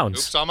 all mounds.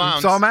 Oops, all mounds.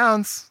 It's all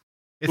mounts.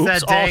 It's Oops,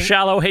 that all dang,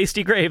 shallow,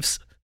 hasty graves.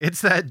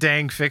 It's that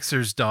dang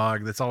fixer's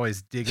dog that's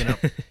always digging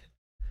up dead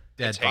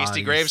It's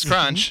Hasty bodies. Graves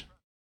Crunch.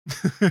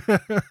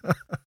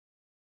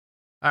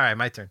 All right,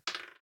 my turn.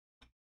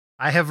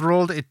 I have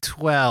rolled a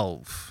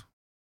 12.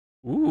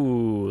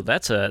 Ooh,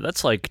 that's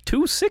like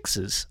 2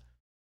 6s.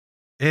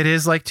 It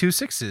is like 2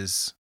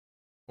 6s.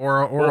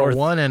 Or Or- a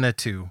 1 and a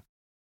 2.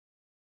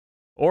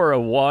 Or a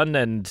 1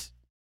 and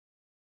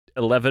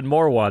 11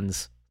 more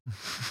ones.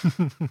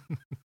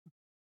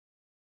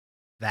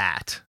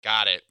 That.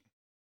 Got it.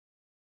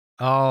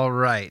 All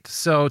right.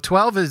 So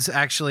 12 is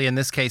actually, in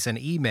this case, an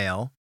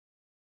email.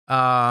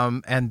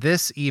 And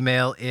this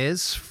email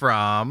is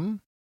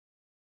from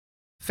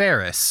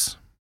Ferris.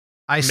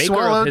 I Maker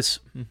swallowed. of his...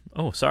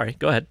 Oh, sorry.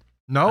 Go ahead.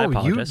 I No, you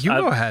apologize.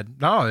 go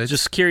ahead. No, it's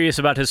Just curious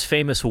about his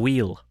famous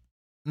wheel.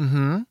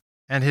 Mm-hmm.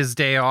 And his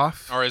day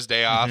off. Or his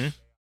day off. Mhm.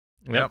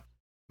 Yep.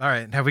 All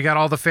right. Have we got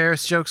all the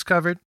Ferris jokes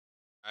covered?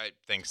 I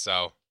think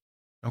so.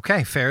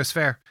 Okay, fair is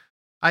fair.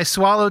 I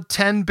swallowed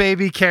 10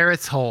 baby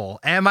carrots whole.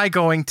 Am I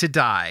going to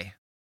die?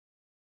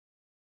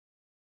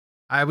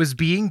 I was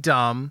being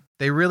dumb.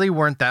 They really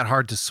weren't that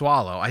hard to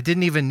swallow. I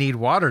didn't even need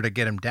water to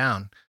get them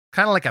down.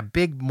 Kind of like a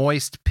big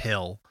moist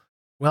pill.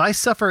 Will I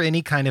suffer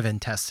any kind of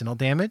intestinal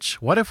damage?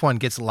 What if one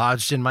gets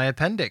lodged in my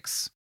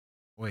appendix?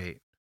 Wait.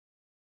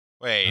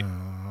 Wait.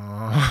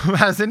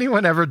 Has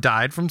anyone ever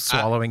died from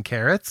swallowing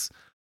carrots?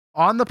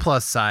 On the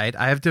plus side,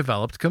 I have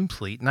developed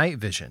complete night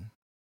vision.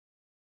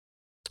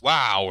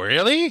 Wow,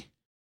 really?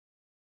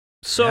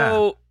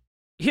 So,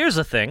 here's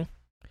the thing.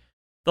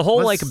 The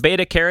whole, What's- like,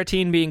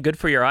 beta-carotene being good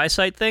for your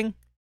eyesight thing?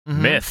 Mhm.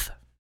 Myth.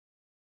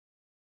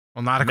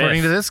 Well, not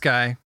according Myth. to this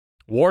guy.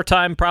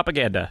 Wartime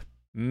propaganda.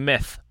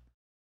 Myth.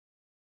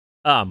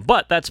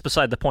 But that's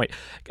beside the point.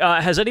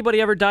 Has anybody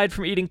ever died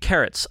from eating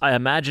carrots? I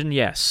imagine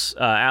yes.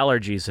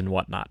 Allergies and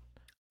whatnot.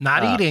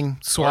 Not eating,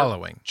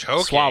 swallowing.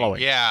 Choking.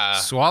 Swallowing. Yeah.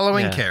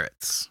 Swallowing Yeah.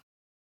 carrots.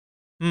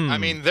 I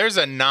mean, there's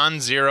a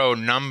non-zero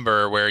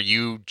number where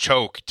you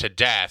choke to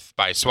death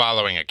by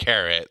swallowing a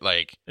carrot.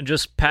 Like, And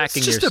just packing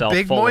It's just a yourself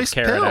big, full of moist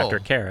carrot pill. after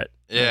carrot.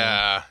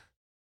 yeah.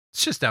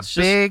 It's just a It's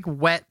just- big,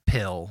 wet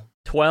pill.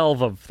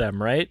 12 of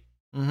them, right?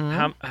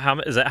 Mhm.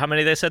 How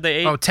many they said they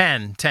ate? Oh,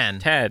 10.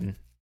 10.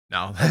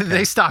 No,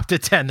 they stopped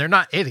at 10. They're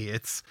not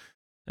idiots.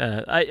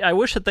 I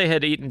wish that they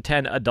had eaten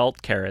 10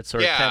 adult carrots or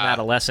 10 Yeah.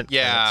 adolescent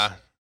Yeah.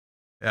 carrots.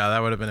 Yeah, that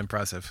would have been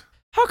impressive.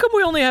 How come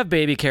we only have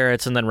baby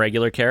carrots and then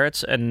regular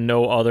carrots and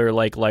no other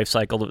like life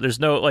cycle? There's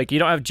no like you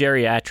don't have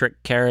geriatric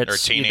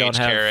carrots Or you don't teenage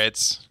have,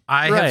 carrots.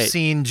 I have Right.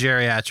 seen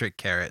geriatric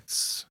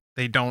carrots.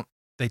 They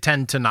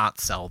tend to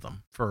not sell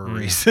them for a Hmm.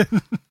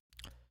 reason.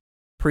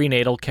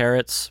 prenatal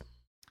carrots.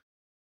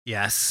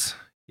 Yes.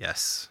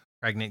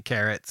 Pregnant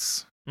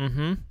carrots.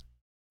 Mm-hmm.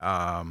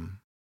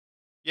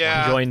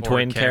 Yeah. Join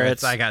twin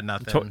carrots. I got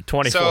nothing.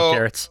 24 So-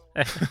 carrots.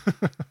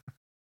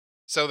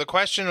 So the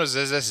question was,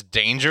 is this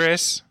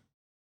dangerous?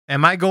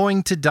 Am I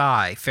going to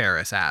die?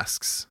 Ferris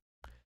asks.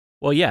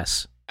 Well,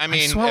 yes. I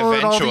mean,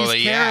 swallowed all eventually,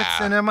 these carrots,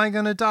 yeah. and am I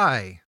going to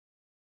die?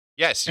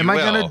 Yes, you Am I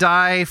will. going to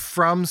die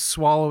from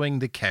swallowing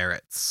the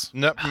carrots?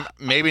 No,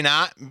 maybe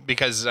not,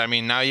 because I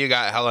mean now you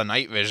got hella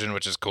night vision,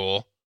 which is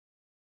cool.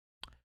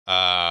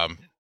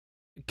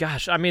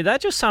 Gosh, I mean,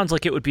 that just sounds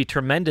like it would be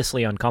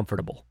tremendously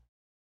uncomfortable.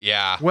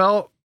 Yeah.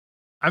 Well,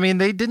 I mean,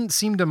 they didn't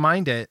seem to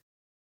mind it.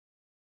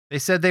 They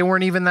said they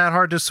weren't even that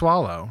hard to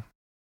swallow.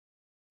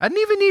 I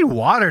didn't even need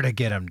water to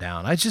get them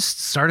down. I just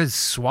started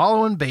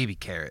swallowing baby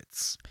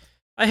carrots.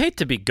 I hate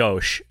to be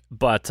gauche,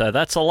 but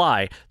that's a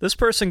lie. This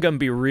person gonna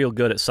be real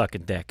good at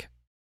sucking dick.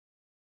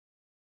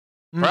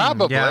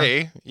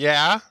 Probably.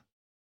 Yeah.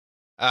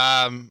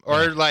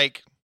 Or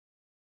like,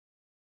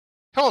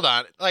 hold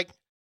on. Like,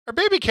 are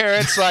baby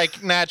carrots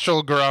like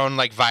natural grown,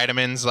 like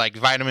vitamins, like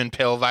vitamin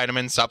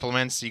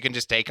supplements? You can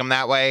just take them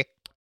that way?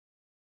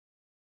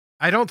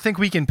 I don't think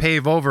we can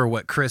pave over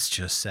what Chris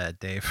just said,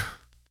 Dave.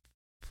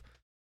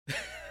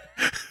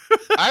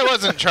 I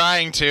wasn't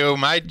trying to.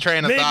 My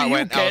train of Maybe thought you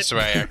went can.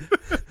 elsewhere.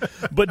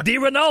 But Di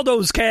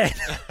Ronaldo's can.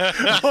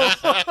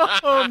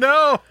 Oh,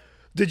 no.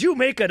 Did you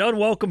make an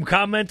unwelcome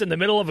comment in the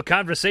middle of a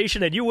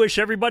conversation and you wish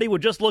everybody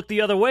would just look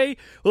the other way?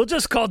 We'll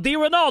just call Di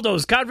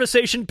Ronaldo's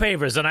conversation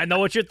pavers, and I know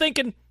what you're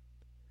thinking.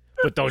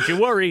 But don't you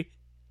worry.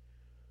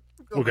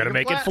 We're going to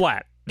make it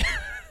flat.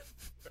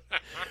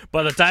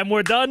 By the time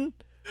we're done,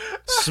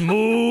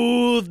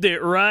 smoothed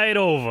it right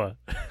over.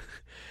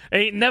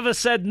 Ain't never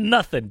said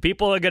nothing.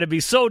 People are going to be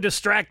so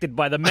distracted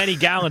by the many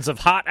gallons of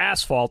hot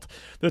asphalt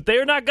that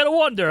they're not going to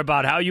wonder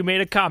about how you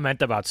made a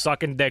comment about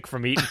sucking dick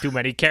from eating too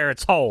many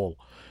carrots whole.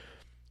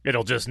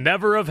 It'll just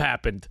never have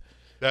happened.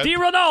 Di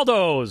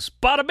Ronaldo's.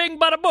 Bada bing,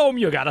 bada boom.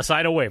 You got to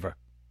sign a waiver.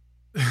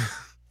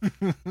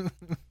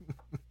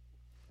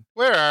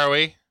 Where are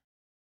we?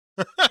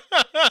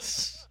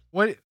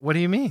 What do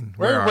you mean?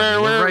 Where We're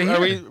right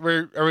are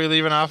here. are we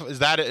leaving off? Is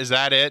that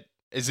it?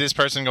 Is this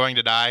person going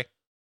to die?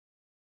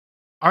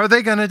 Are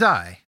they going to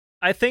die?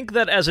 I think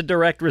that as a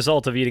direct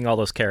result of eating all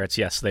those carrots,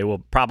 yes, they will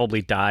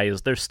probably die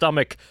as their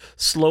stomach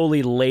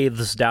slowly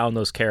lathes down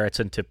those carrots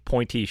into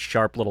pointy,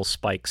 sharp little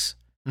spikes.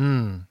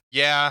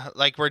 Yeah,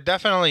 like we're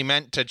definitely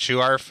meant to chew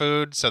our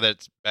food so that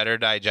it's better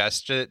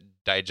digested.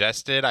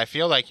 I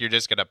feel like you're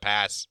just going to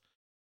pass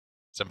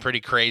some pretty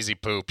crazy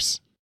poops.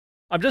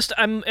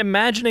 I'm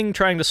imagining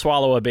trying to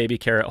swallow a baby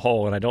carrot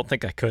whole, and I don't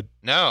think I could.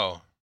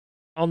 No.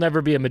 I'll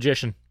never be a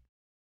magician.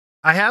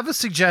 I have a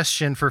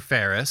suggestion for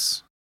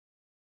Ferris,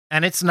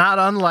 and it's not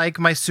unlike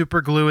my super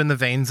glue in the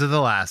veins of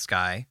the last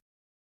guy.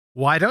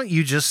 Why don't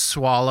you just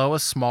swallow a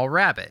small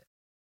rabbit?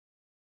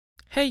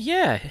 Hey,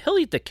 yeah, he'll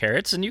eat the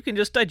carrots, and you can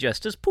just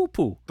digest his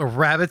poo-poo. The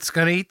rabbit's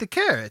going to eat the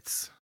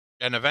carrots.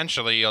 And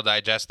eventually you'll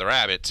digest the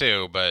rabbit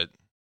too, but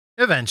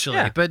Eventually,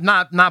 Yeah. but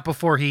not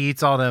before he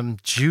eats all them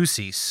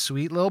juicy,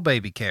 sweet little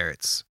baby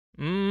carrots.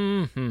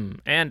 Mm-hmm.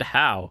 And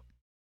how?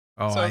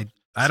 Oh, So,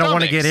 I don't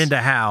want to get stomachs. into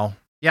how.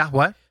 Yeah,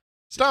 what?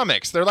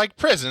 stomachs, they're like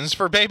prisons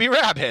for baby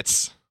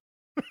rabbits.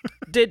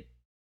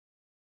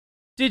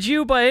 Did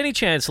you, by any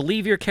chance,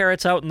 leave your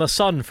carrots out in the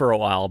sun for a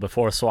while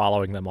before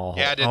swallowing them all?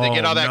 Yeah, did they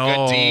get all that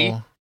good D?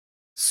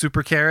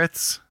 Super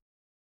carrots?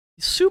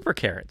 Super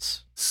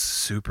carrots.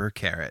 Super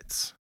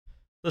carrots.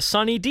 The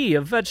sunny D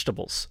of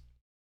vegetables.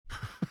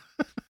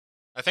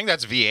 I think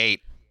that's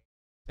V8.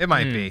 It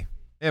might be.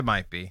 It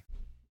might be.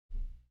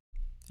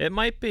 It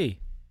might be.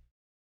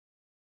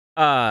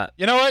 You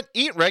know what?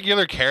 Eat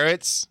regular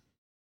carrots.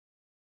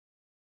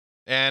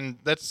 And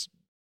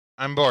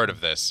I'm bored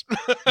of this.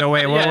 No,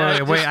 wait.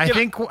 Yeah, Wait.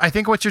 just I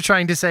think what you're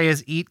trying to say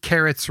is eat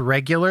carrots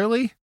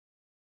regularly.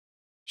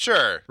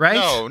 Sure. Right?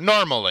 No,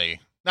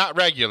 normally. Not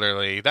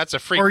regularly. That's a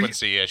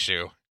frequency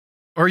issue.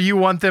 Or you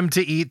want them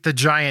to eat the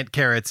giant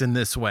carrots in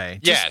this way?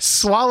 Just Yes.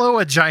 swallow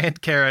a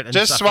giant carrot and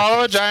Just suffocate.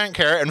 swallow a giant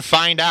carrot and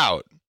find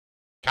out.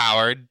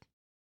 Coward.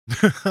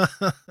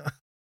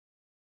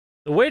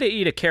 The way to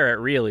eat a carrot,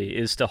 really,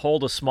 is to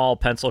hold a small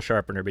pencil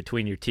sharpener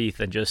between your teeth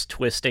and just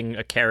twisting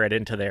a carrot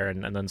into there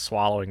and then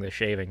swallowing the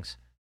shavings.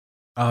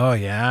 Oh,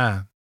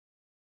 yeah.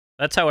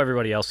 That's how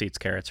everybody else eats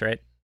carrots, right?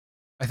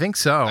 I think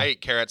so. I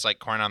eat carrots like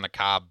corn on the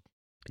cob.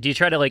 Do you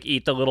try to,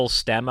 eat the little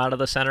stem out of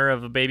the center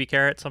of a baby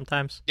carrot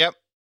sometimes? Yep.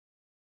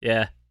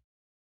 Yeah.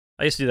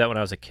 I used to do that when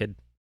I was a kid.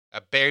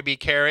 A baby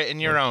carrot in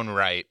your own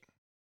right.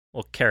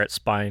 Little carrot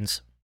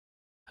spines.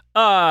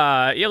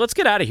 Yeah, let's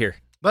get out of here.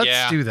 Let's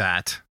Yeah. do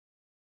that.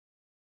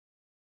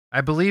 I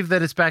believe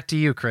that it's back to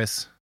you,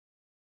 Chris.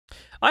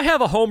 I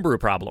have a homebrew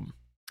problem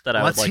that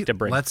I would like to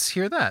bring. Let's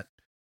hear that.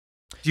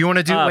 Do you want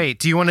to do? Uh, wait.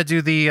 Do you want to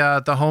do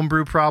the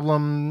homebrew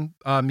problem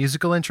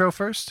musical intro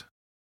first?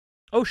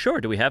 Oh, sure.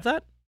 Do we have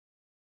that?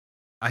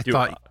 I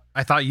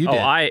thought you Oh,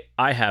 did.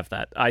 I have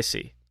that. I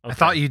see. Okay. I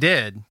thought you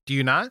did. Do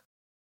you not?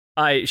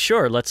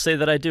 Sure, let's say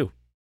that I do.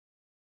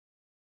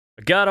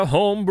 I got a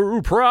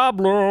homebrew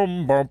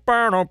problem. Bum,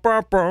 bum,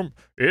 bum, bum.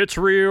 It's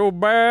real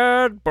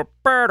bad. Bum,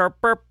 bum,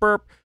 bum,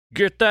 bum.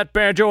 Get that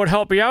banjo and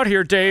help me out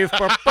here, Dave.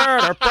 Bum,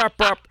 bum, bum,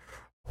 bum.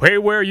 Hey,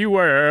 where you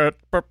at?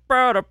 Bum,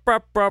 bum,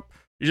 bum, bum.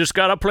 You just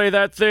gotta play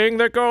that thing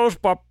that goes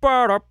bop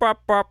bop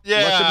bop bop.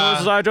 Yeah. Like the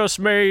noises I just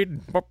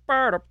made. Bop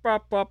bop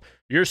bop bop.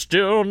 You're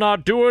still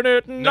not doing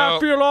it, and I No.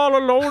 feel all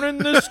alone in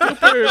this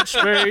stupid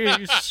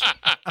space.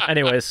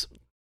 Anyways,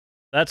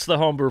 that's the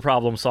homebrew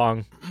problem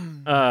song.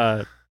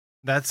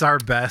 That's our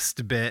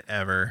best bit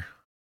ever.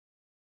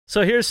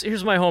 So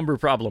here's my homebrew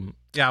problem.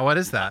 Yeah, what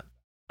is that?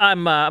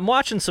 I'm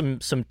watching some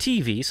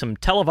TV, some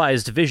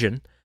televised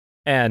vision,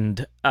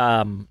 and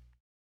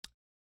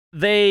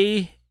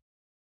they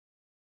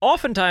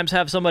oftentimes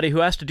have somebody who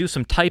has to do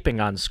some typing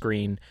on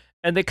screen,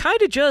 and they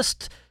kind of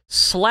just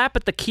slap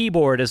at the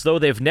keyboard as though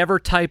they've never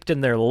typed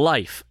in their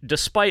life,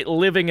 despite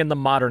living in the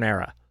modern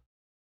era.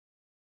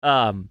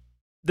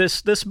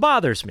 This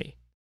bothers me.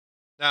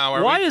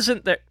 Now, Why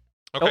isn't there?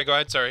 Okay, oh. go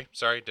ahead. Sorry,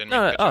 didn't mean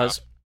to cut you off.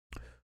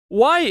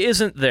 Why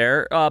isn't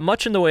there,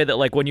 much in the way that,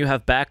 like, when you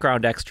have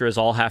background extras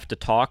all have to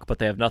talk, but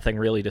they have nothing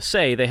really to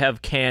say, they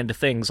have canned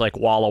things like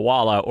Walla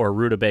Walla or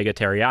rutabaga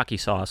teriyaki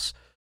sauce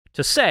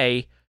to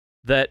say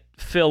that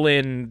fill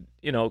in,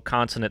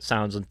 consonant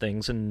sounds and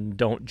things and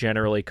don't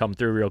generally come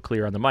through real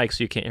clear on the mic,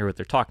 so you can't hear what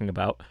they're talking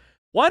about.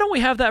 Why don't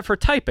we have that for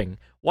typing?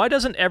 Why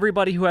doesn't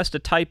everybody who has to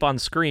type on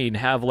screen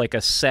have, like,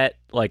 a set,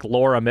 like,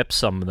 lorem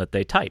ipsum that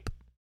they type?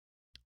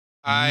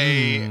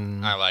 I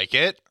like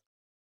it.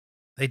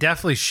 They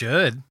definitely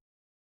should.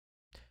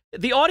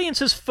 The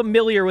audience is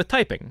familiar with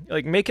typing.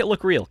 Like, make it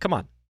look real. Come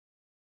on.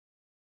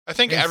 I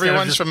think Instead of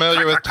everyone's just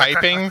familiar with clack,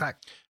 clack, clack, typing, clack,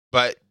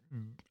 but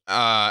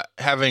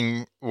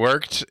having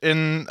worked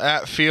in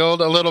that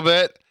field a little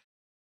bit,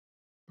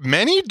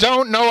 many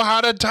don't know how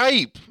to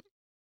type.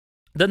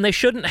 Then they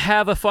shouldn't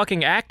have a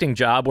fucking acting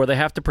job where they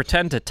have to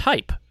pretend to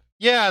type.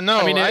 Yeah, no,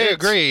 I mean, I it's-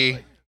 agree.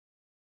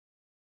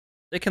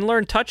 They can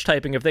learn touch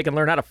typing if they can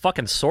learn how to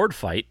fucking sword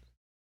fight.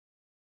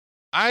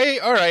 All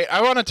right,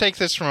 I want to take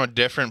this from a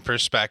different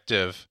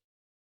perspective.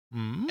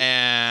 Hmm?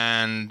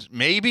 And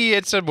maybe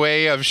it's a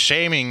way of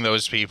shaming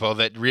those people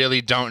that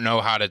really don't know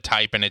how to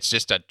type, and it's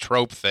just a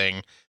trope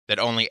thing that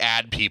only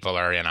ad people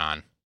are in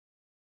on.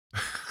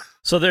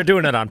 So they're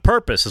doing it on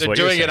purpose, is They're what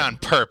you're doing saying. it on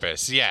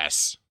purpose,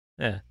 yes.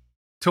 Yeah.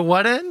 To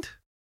what end?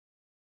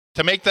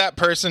 To make that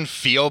person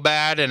feel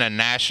bad in a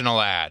national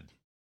ad.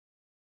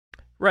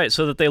 Right,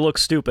 so that they look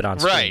stupid on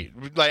screen.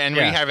 Right. Like, and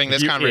Yeah. we having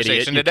this You conversation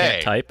idiot, you today.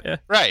 can't type. Yeah.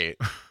 Right.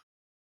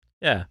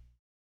 Yeah.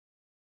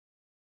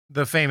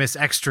 The famous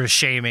extra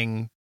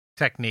shaming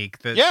technique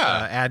that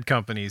Yeah. ad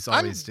companies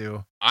always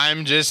do.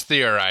 I'm just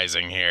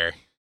theorizing here.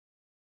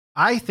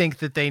 I think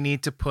that they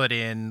need to put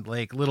in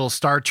like little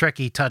Star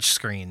Trekky touch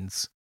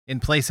screens in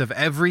place of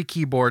every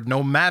keyboard,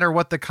 no matter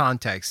what the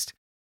context.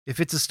 If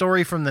it's a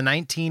story from the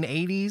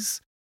 1980s,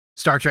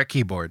 Star Trek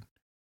keyboard.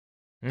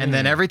 And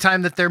then Mm. every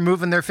time that they're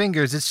moving their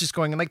fingers, it's just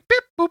going like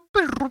beep, boop,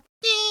 boop,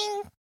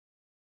 ding.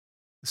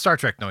 Star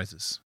Trek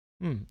noises.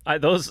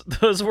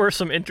 Those were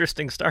some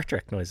interesting Star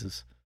Trek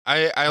noises.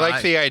 I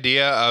like the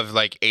idea of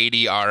like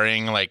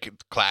ADRing, like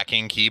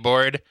clacking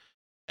keyboard,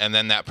 and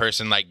then that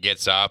person like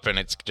gets up and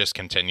it just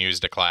continues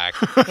to clack.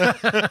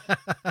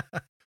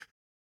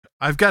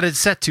 I've got it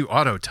set to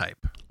auto type.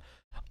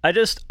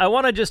 I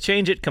want to just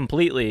change it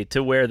completely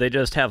to where they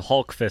just have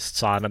Hulk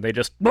fists on and they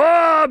just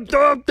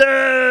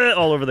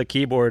all over the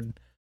keyboard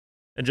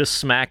and just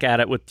smack at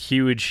it with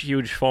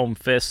huge foam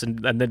fists and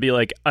then be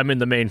like, I'm in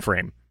the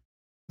mainframe.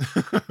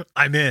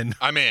 I'm in.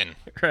 I'm in.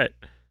 Right.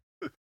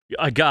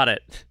 I got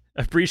it.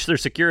 I've breached their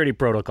security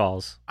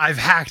protocols. I've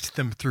hacked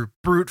them through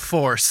brute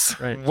force.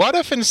 Right. What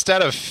if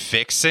instead of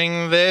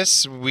fixing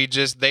this,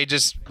 they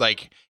just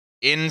like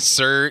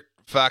insert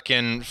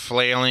fucking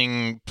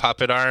flailing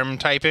puppet arm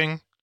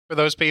typing for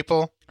those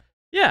people?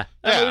 Yeah.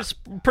 I mean, Yeah. it's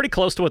pretty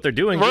close to what they're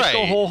doing. Just go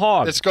Right. whole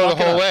hog. Let's go the Fuck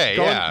it whole up. way,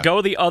 yeah.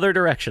 Go the other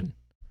direction.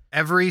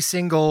 Every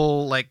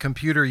single like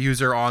computer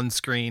user on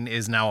screen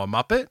is now a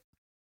Muppet.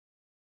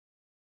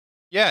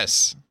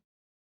 Yes.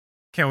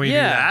 Can we do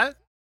Yeah. that?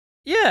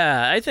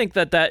 Yeah, I think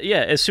that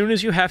as soon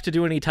as you have to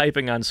do any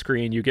typing on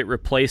screen, you get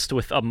replaced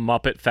with a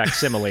Muppet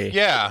facsimile.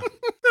 Yeah.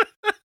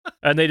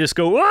 And they just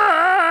go,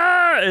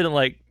 "Ah!" and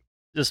like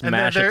just And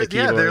mash then at the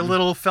keyboard. their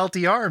little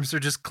felty arms are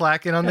just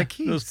clacking on the Just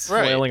keys.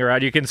 Right. flailing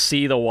around. You can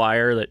see the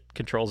wire that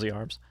controls the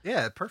arms.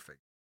 Yeah, perfect.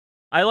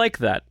 I like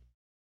that.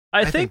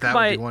 I think that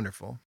would be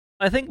wonderful.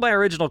 I think my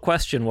original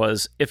question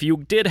was if you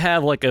did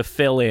have like a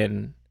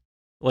fill-in,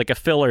 like a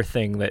filler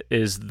thing that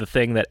is the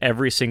thing that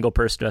every single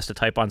person who has to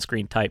type on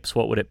screen types,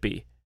 what would it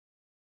be?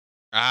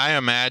 I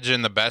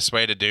imagine the best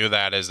way to do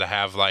that is to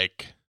have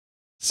like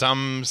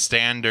some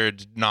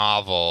standard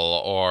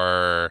novel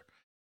or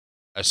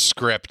a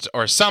script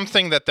or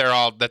something that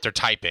they're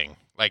typing.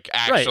 Like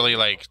actually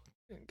like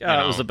It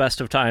was the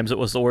best of times. It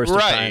was the worst of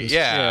right, times.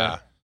 yeah.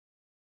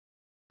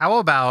 How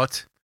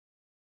about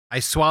I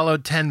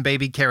swallowed 10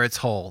 baby carrots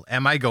whole.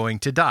 Am I going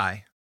to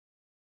die?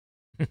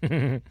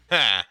 Yeah.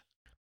 Huh.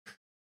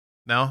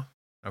 No?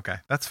 Okay,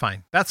 that's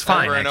fine. That's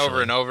fine. Over and over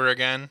actually. and over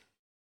again.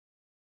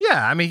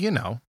 Yeah, I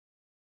mean,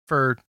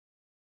 for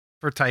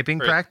typing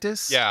For-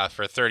 practice. Yeah,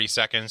 for 30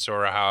 seconds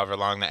or however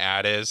long the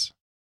ad is.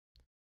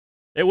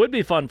 It would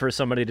be fun for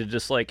somebody to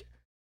just like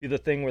do the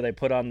thing where they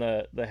put on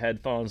the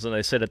headphones and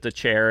they sit at the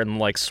chair and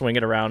like swing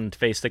it around and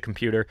face the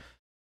computer.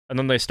 And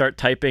then they start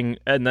typing,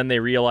 and then they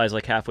realize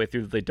like halfway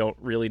through that they don't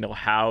really know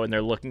how, and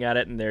they're looking at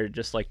it and they're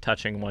just like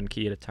touching one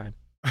key at a time.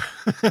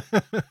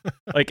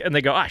 Like, and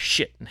they go,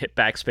 shit, and hit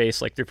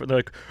backspace. Like they're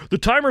like, the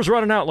timer's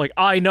running out. Like,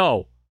 I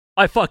know.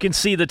 I fucking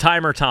see the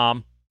timer,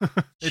 Tom.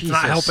 It's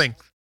not helping.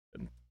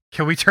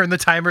 Can we turn the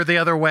timer the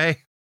other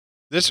way?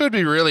 This would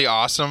be really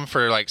awesome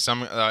for like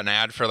an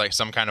ad for like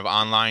some kind of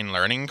online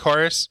learning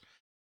course.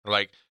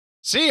 Like,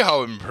 see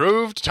how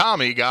improved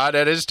Tommy got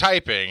at his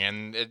typing,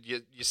 and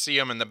you see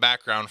him in the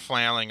background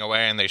flailing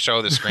away, and they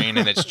show the screen,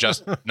 and it's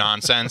just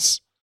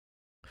nonsense.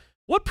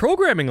 What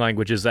programming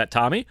language is that,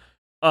 Tommy?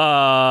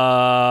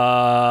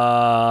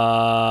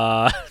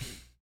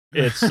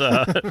 It's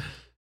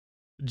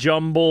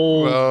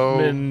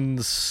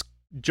Jumbleman's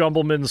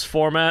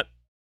format.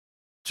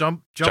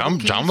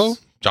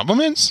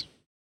 Jumbleman's?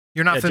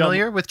 You're not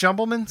familiar with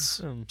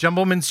Jumbleman's?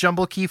 Jumbleman's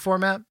jumble key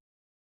format?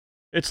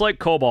 It's like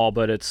COBOL,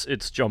 but it's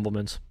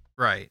Jumbleman's.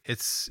 Right.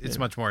 It's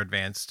much more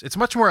advanced. It's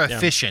much more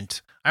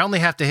efficient. I only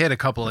have to hit a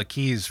couple of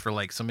keys for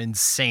like some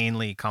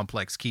insanely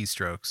complex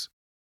keystrokes.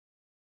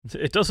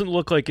 It doesn't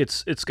look like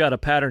it's got a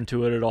pattern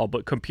to it at all,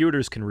 but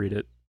computers can read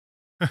it.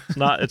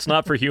 It's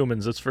not for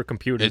humans, it's for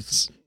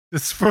computers.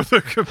 It's for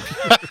the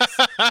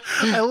computers.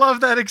 I love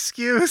that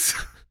excuse.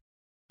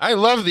 I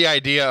love the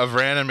idea of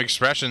random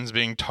expressions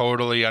being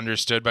totally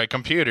understood by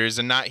computers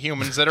and not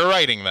humans that are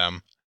writing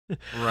them.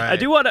 Right. I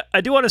do want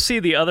to see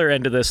the other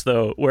end of this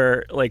though,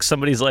 where like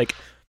somebody's like,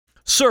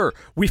 "Sir,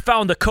 we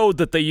found the code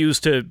that they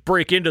used to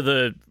break into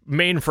the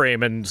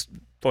mainframe and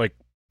like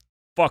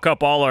fuck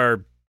up all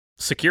our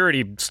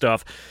security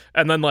stuff,"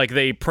 and then like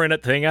they print a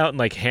thing out and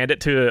like hand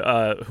it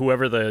to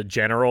whoever the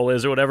general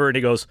is or whatever, and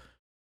he goes,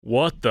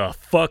 "What the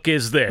fuck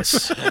is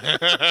this?"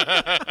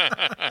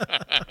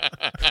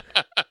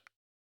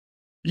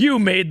 You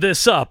made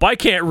this up. I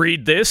can't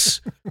read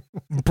this.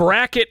 /C,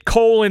 bracket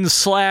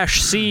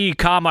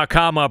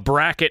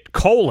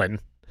colon.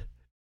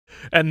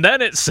 And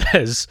then it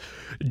says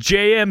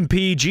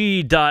jmpg.fml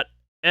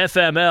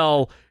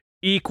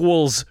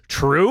equals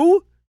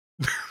true?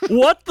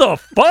 What the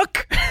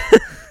fuck?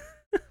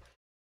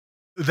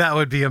 That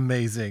would be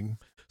amazing.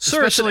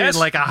 Sir, especially in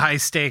like a high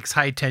stakes,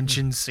 high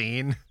tension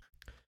scene.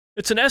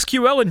 It's an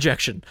SQL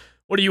injection.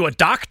 What are you, a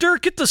doctor?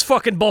 Get this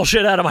fucking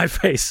bullshit out of my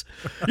face.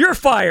 You're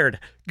fired.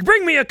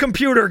 Bring me a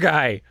computer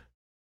guy.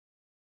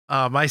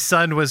 My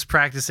son was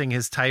practicing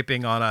his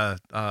typing on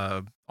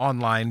a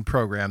online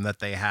program that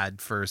they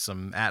had for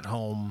some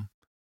at-home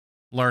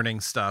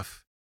learning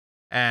stuff.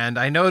 And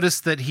I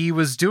noticed that he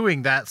was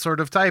doing that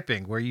sort of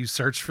typing where you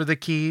search for the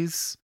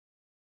keys.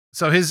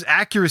 So his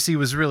accuracy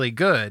was really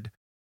good,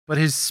 but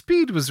his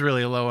speed was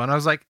really low. And I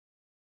was like,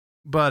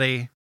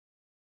 buddy,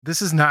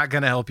 this is not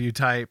going to help you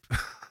type.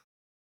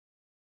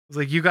 It's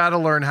like, you got to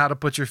learn how to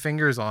put your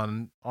fingers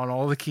on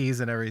all the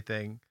keys and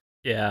everything.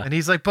 Yeah. And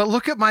he's like, but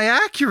look at my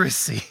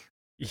accuracy.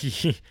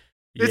 Yeah.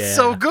 It's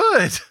so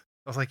good.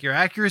 I was like, your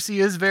accuracy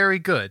is very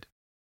good.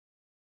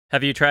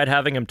 Have you tried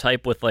having him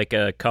type with like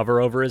a cover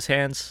over his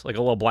hands, like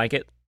a little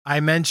blanket? I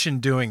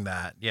mentioned doing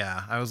that.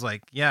 Yeah. I was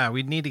like, yeah,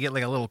 we'd need to get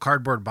like a little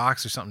cardboard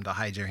box or something to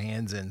hide your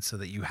hands in so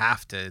that you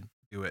have to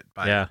do it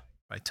by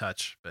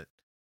touch. But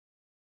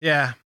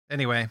yeah,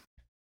 anyway.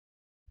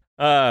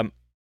 I'm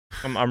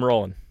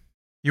rolling.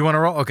 You want to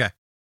roll? Okay.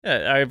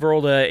 Yeah, I've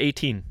rolled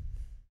 18.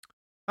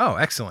 Oh,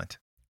 excellent.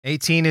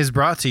 18 is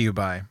brought to you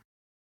by.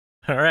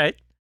 All right.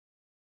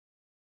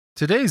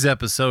 Today's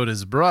episode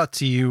is brought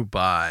to you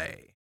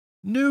by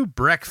New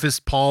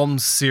Breakfast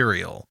Palms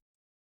cereal.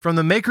 From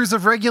the makers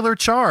of regular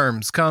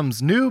charms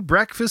comes New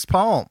Breakfast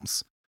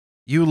Palms.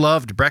 You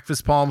loved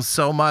Breakfast Palms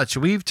so much,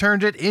 we've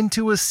turned it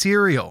into a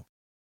cereal.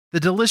 The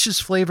delicious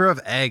flavor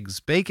of eggs,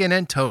 bacon,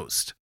 and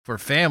toast for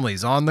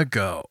families on the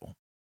go.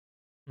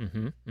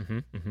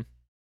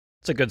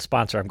 It's a good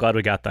sponsor. I'm glad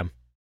we got them.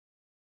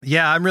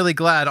 Yeah, I'm really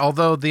glad.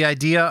 Although the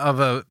idea of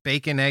a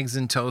bacon, eggs,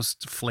 and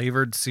toast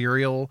flavored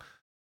cereal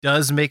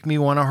does make me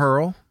want to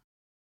hurl.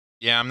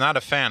 Yeah, I'm not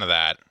a fan of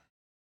that.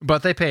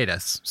 But they paid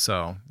us,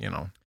 so, you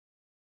know.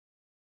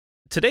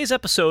 Today's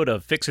episode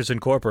of Fixers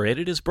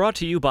Incorporated is brought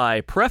to you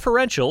by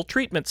Preferential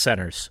Treatment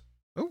Centers.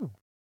 Ooh.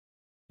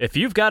 If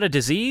you've got a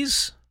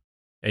disease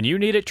and you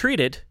need it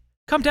treated,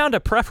 come down to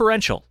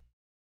Preferential.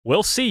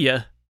 We'll see you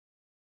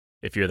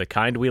if you're the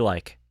kind we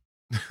like.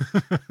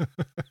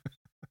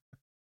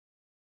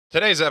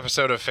 Today's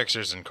episode of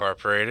Fixers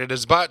Incorporated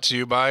is brought to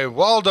you by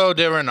Waldo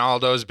Di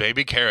Ronaldo's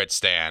Baby Carrot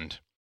Stand.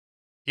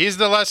 He's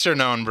the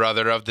lesser-known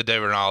brother of the Di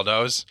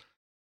Ronaldos,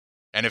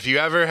 and if you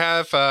ever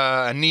have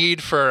a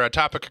need for a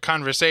topic of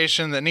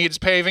conversation that needs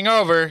paving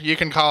over, you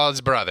can call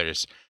his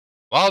brothers.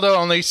 Waldo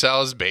only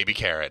sells baby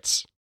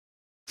carrots.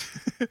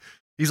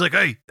 He's like,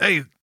 hey,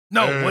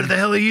 no, what the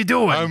hell are you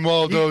doing? I'm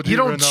Waldo Di You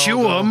don't Ronaldo.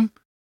 chew them.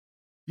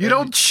 You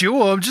don't chew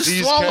them, just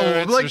These swallow them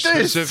carrots like are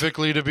this.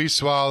 specifically to be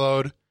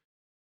swallowed,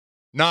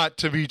 not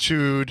to be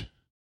chewed,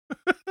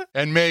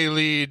 and may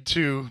lead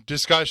to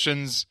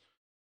discussions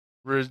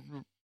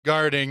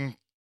regarding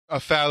a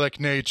phallic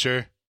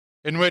nature.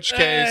 In which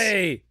case,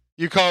 Hey!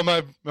 you call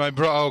my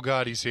bro. Oh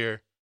God, he's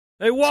here.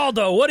 Hey,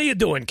 Waldo, what are you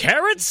doing?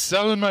 Carrots?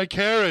 Selling my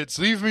carrots.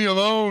 Leave me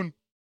alone.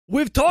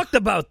 We've talked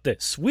about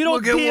this. We don't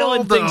Look at deal in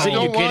Waldo. things I that you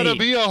don't can want to eat.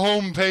 be a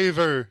home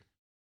paver.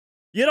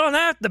 You don't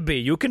have to be.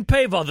 You can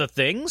pave other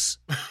things.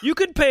 You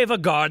can pave a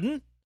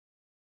garden.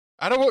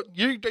 I don't want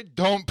you.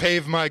 Don't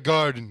pave my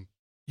garden.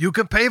 You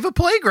can pave a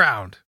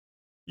playground.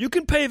 You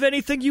can pave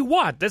anything you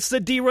want. That's the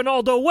Di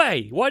Ronaldo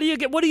way. What are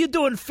you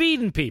doing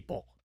feeding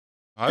people?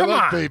 I Come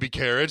like on. baby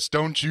carrots.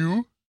 Don't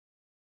you?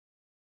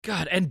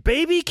 God, and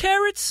baby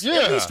carrots?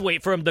 Yeah. At least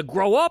wait for him to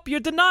grow up. You're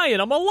denying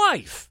him a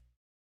life.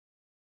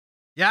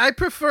 Yeah, I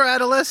prefer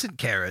adolescent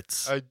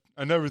carrots.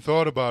 I never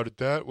thought about it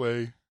that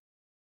way.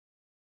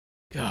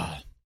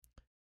 God.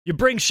 You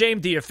bring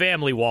shame to your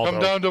family, Waldo.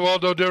 Come down to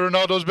Waldo Di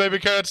Ronaldo's baby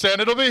carrot stand.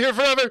 It'll be here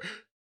forever.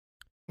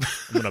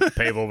 I'm going to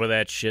pave over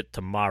that shit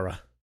tomorrow.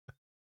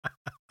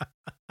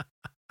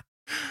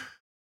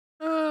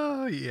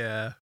 Oh,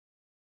 yeah.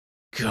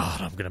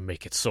 God, I'm going to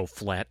make it so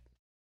flat.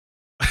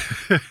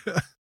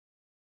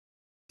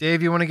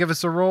 Dave, you want to give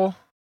us a roll?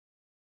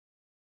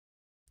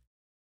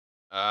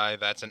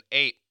 That's an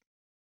 8.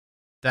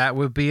 That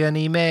would be an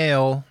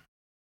email.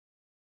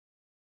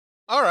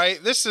 All right,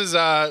 this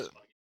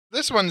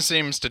one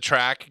seems to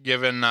track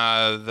given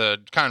the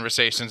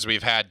conversations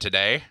we've had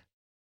today.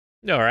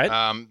 All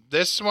right.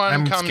 This one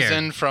I'm comes scared.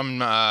 in from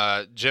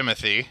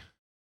Jimothy.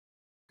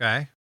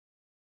 Okay.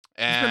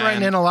 And He's been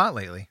writing in a lot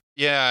lately.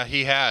 Yeah,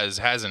 he has,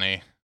 hasn't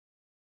he?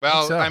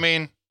 Well, so. I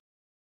mean,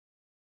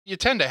 you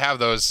tend to have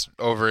those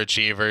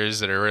overachievers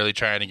that are really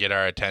trying to get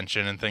our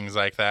attention and things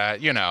like that.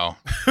 You know.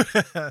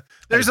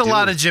 There's I a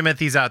lot do. of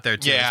Jimothys out there,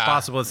 too. Yeah, It's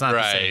possible it's not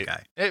the same right.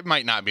 guy. It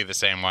might not be the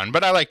same one,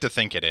 but I like to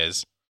think it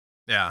is.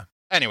 Yeah.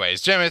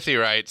 Anyways,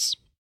 Jimothy writes,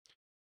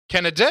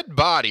 can a dead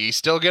body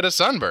still get a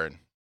sunburn?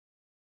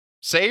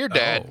 Say you're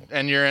dead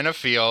and you're in a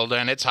field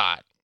and it's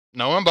hot.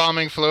 No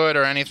embalming fluid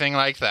or anything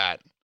like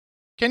that.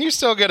 Can you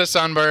still get a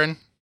sunburn?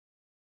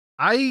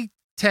 I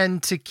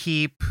tend to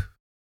keep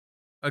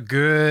a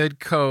good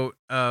coat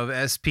of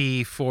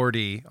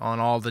SP40 on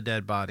all the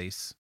dead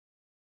bodies.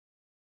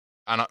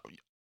 Well,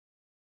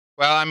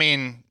 I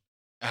mean,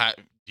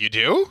 you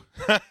do?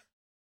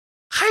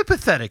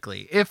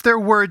 Hypothetically, if there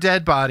were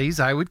dead bodies,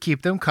 I would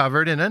keep them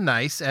covered in a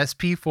nice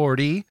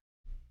SP40,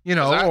 Is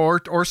that-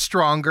 or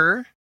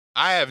stronger.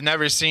 I have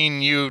never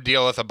seen you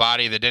deal with a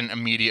body that didn't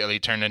immediately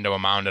turn into a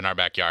mound in our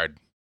backyard.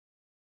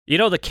 You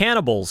know, the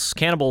cannibal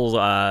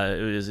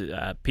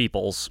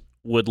peoples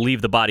would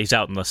leave the bodies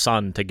out in the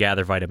sun to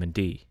gather vitamin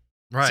D.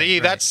 Right. See,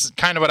 right. that's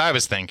kind of what I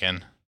was thinking.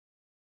 See,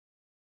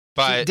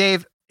 But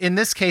Dave, in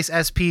this case,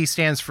 SP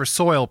stands for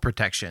soil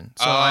protection.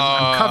 So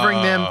I'm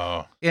covering them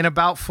Oh. in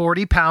about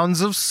 40 pounds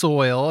of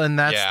soil, and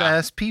that's Yeah. the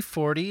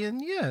SP40.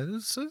 And yeah,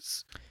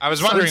 it's I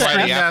was wondering why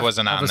the sunscreen F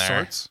wasn't of on a there.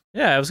 sorts.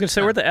 Yeah, I was going to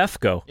say, where'd the F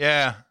go?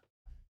 Yeah.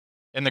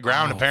 In the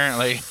ground, Oh,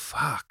 apparently.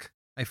 Fuck.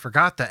 I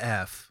forgot the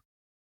F.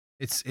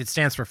 It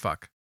stands for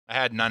fuck. I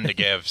had none to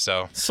give,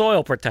 so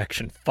Soil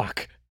protection.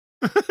 Fuck.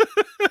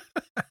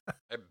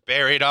 I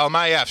buried all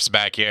my F's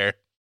back here.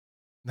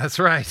 That's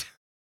right.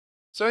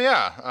 So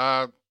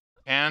yeah,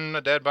 can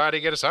a dead body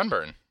get a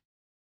sunburn?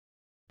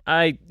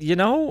 I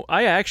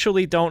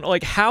actually don't,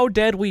 like, how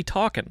dead we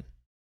talking?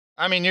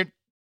 I mean, you're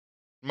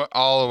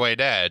all the way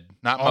dead,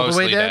 not All the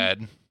way mostly dead?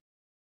 dead.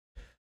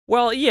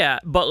 Well, yeah,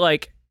 but,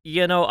 like,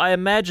 I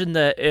imagine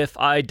that if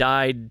I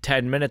died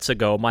 10 minutes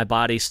ago, my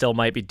body still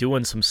might be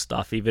doing some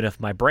stuff, even if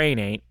my brain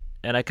ain't,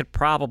 and I could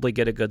probably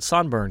get a good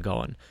sunburn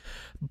going.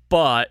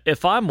 But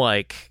if I'm,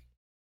 like,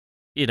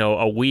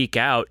 a week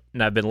out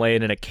and I've been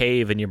laying in a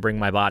cave and you bring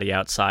my body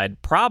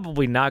outside,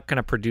 probably not going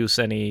to produce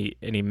any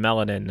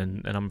melanin,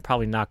 and I'm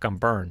probably not going to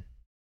burn.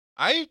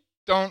 I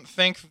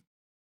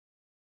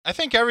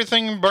think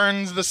everything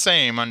burns the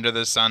same under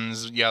the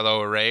sun's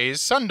yellow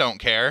rays. Sun don't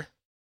care.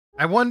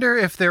 I wonder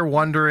if they're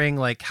wondering,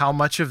 like, how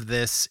much of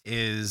this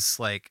is,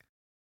 like,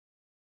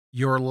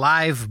 your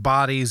live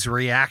body's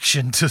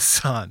reaction to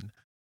sun,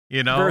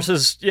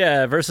 Versus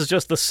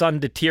just the sun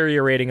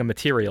deteriorating a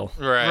material.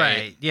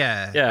 Right.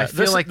 Yeah. Yeah, I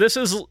feel like this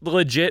is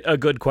legit a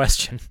good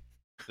question.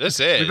 This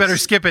is. we better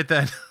skip it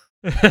then.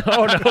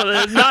 Oh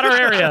no, not our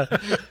area.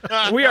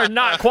 We are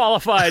not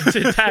qualified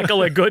to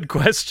tackle a good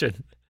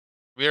question.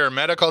 We are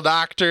medical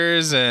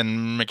doctors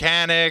and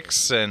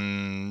mechanics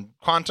and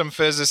quantum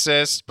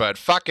physicists, but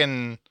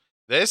fucking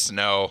this,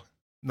 no.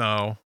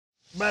 No.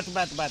 Oh,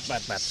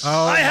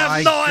 Oh, I have my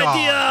no God.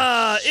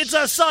 idea. It's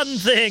a sun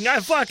thing. I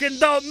fucking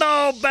don't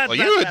know. Well,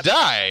 you would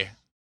die.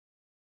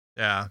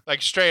 Yeah.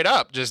 Like, straight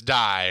up, just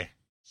die.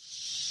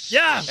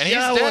 Yeah, And he's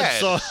I would.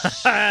 dead. So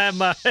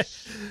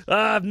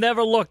I've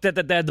never looked at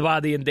the dead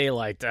body in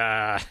daylight.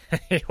 I've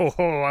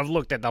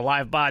looked at the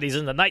live bodies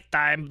in the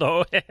nighttime,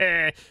 though,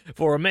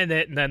 for a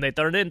minute, and then they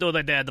turn into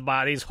the dead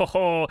bodies.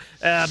 Bat.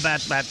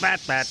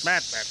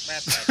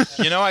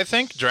 You know, I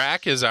think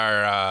Drac is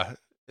our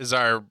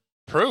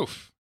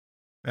proof.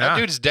 That Yeah.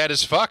 dude's dead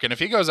as fuck, and if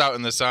he goes out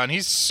in the sun,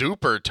 he's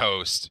super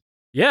toast.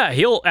 Yeah,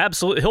 he'll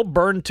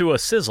burn to a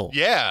sizzle.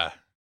 Yeah.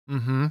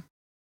 Mm-hmm.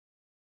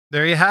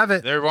 There you have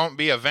it. There won't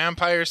be a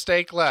vampire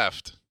steak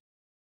left.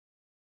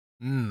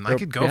 I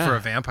could go for a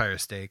vampire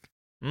steak.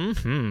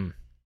 Mm-hmm.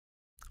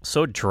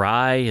 So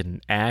dry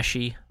and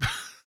ashy.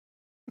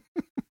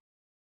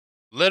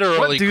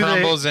 Literally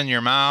crumbles in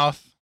your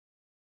mouth.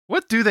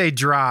 What do they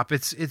drop?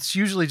 It's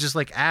usually just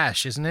like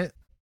ash, isn't it?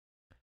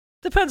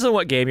 Depends on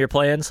what game you're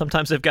playing.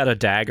 Sometimes they've got a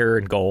dagger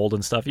and gold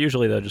and stuff.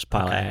 Usually they'll just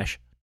pile ash.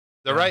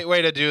 The right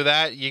way to do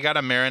that, you got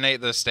to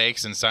marinate the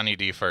steaks in Sunny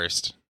D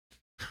first.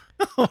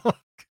 Oh,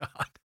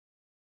 God.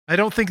 I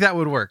don't think that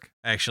would work,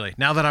 actually,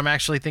 now that I'm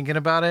actually thinking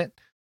about it,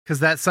 because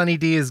that Sunny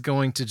D is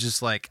going to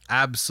just, like,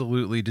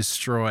 absolutely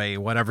destroy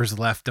whatever's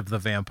left of the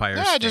vampire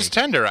steak. Yeah, it just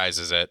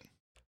tenderizes it.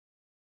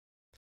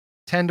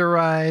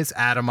 Tenderize,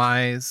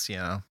 atomize, you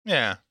know.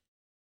 Yeah.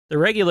 The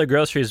regular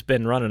grocery's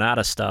been running out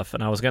of stuff,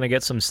 and I was going to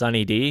get some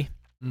Sunny D,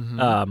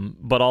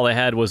 but all they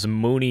had was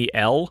Mooney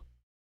L.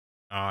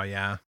 Oh,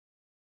 yeah.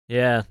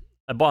 Yeah,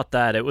 I bought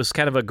that. It was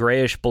kind of a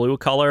grayish blue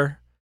color,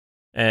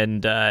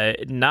 and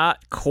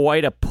not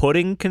quite a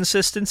pudding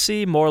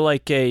consistency, more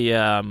like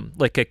a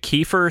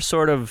kefir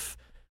sort of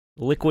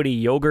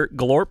liquidy yogurt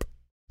glorp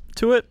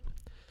to it,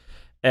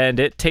 and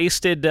it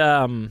tasted.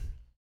 I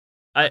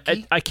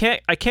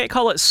can't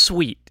call it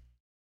sweet,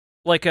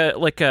 like a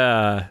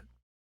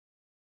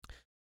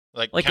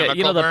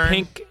chemical the burn?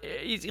 pink,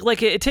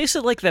 like it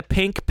tasted like the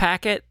pink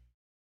packet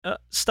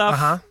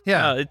stuff.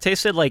 Yeah. It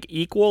tasted like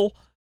Equal.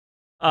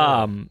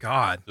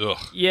 God. Ugh.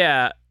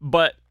 Yeah,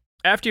 but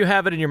after you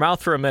have it in your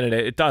mouth for a minute,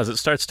 it does. It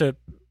starts to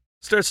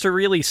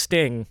really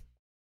sting.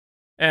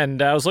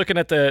 And I was looking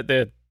at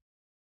the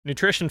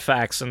nutrition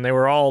facts, and they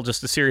were all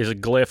just a series of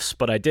glyphs.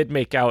 But I did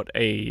make out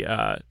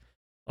a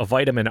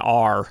vitamin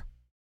R.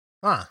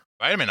 Huh.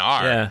 Vitamin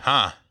R. Yeah.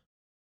 Huh.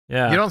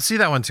 Yeah. You don't see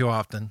that one too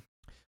often.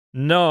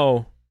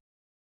 No.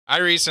 I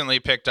recently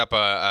picked up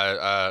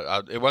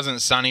a it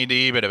wasn't Sunny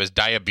D, but it was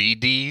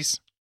Diabetes.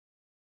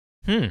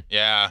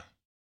 Yeah.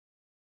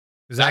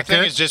 Is That that thing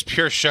good? is just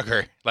pure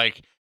sugar.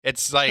 Like,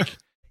 it's like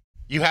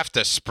you have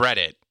to spread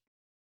it.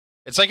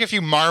 It's like if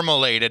you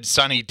marmaladed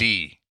Sunny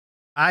D.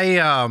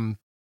 I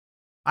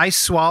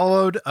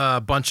swallowed a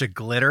bunch of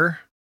glitter,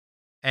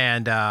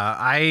 and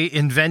I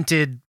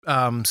invented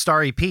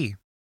Starry P.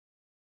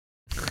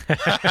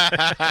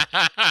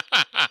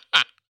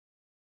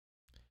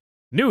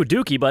 New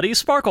Dookie Buddy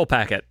Sparkle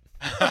Packet.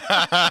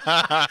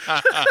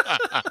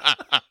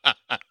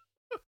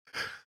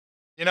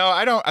 You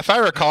know, if I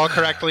recall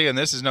correctly, and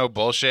this is no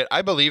bullshit,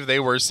 I believe they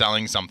were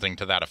selling something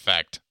to that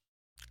effect.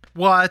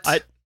 What?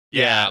 I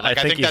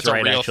think he's that's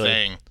right, a real actually.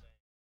 thing.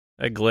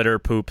 A glitter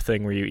poop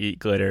thing where you eat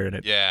glitter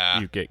and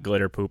you get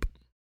glitter poop.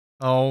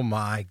 Oh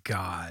my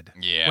God.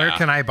 Yeah. Where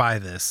can I buy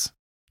this?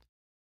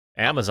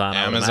 Amazon.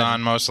 I would Amazon,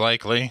 imagine. most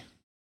likely.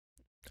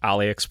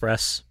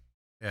 AliExpress.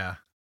 Yeah.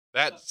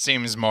 That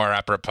seems more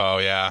apropos,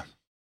 yeah.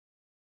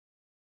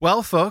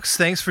 Well, folks,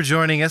 thanks for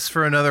joining us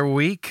for another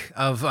week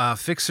of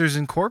Fixers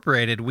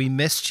Incorporated. We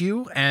missed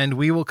you, and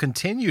we will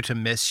continue to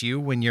miss you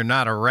when you're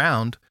not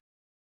around.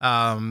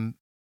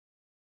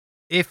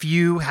 If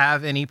you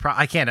have any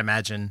I can't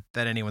imagine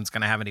that anyone's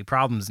going to have any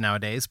problems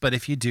nowadays, but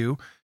if you do,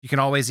 you can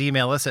always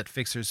email us at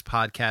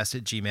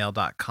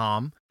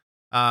fixerspodcast@gmail.com.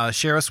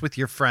 Share us with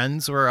your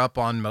friends. We're up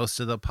on most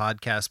of the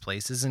podcast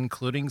places,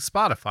 including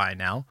Spotify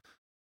now.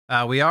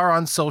 We are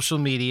on social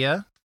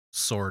media,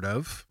 sort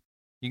of.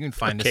 You can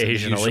find us in the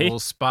Occasionally. usual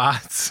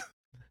spots.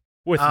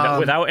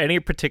 Without any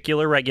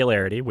particular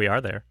regularity, we are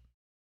there.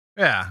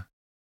 Yeah.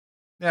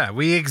 Yeah,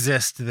 we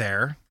exist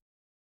there.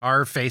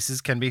 Our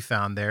faces can be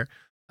found there.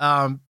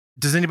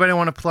 Does anybody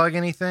want to plug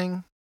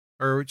anything?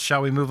 Or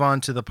shall we move on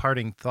to the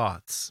parting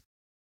thoughts?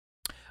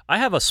 I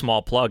have a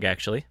small plug,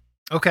 actually.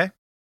 Okay.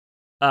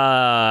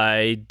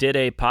 I did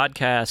a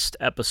podcast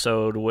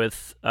episode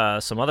with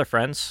some other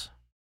friends,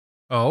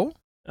 Oh?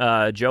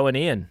 Joe and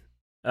Ian.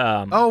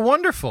 Oh,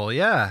 wonderful.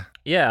 Yeah.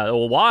 Yeah, a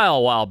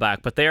while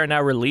back, but they are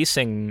now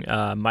releasing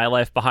My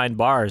Life Behind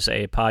Bars,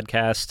 a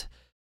podcast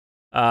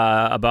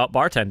about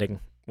bartending,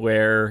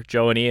 where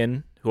Joe and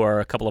Ian, who are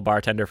a couple of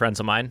bartender friends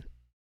of mine,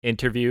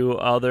 interview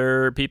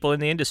other people in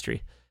the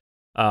industry.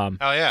 Oh,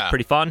 yeah.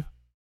 Pretty fun.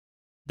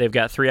 They've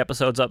got 3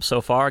 episodes up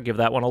so far. Give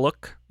that one a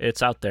look.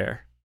 It's out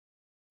there.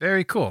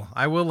 Very cool.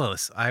 I will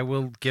listen. I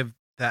will give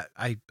that.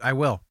 I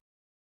will.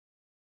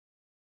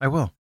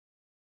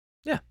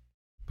 Yeah.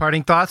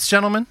 Parting thoughts,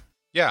 gentlemen?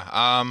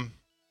 Yeah.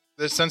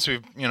 Since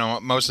we've,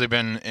 mostly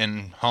been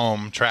in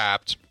home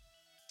trapped.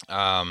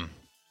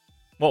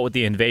 What with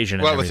the invasion?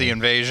 And What with the everything.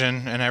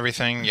 invasion and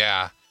everything,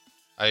 yeah.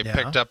 I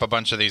picked up a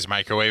bunch of these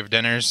microwave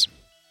dinners,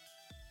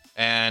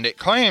 and it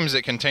claims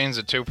it contains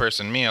a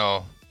 2-person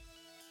meal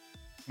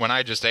when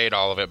I just ate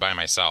all of it by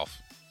myself.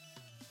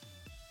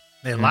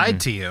 They lied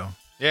to you.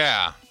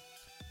 Yeah.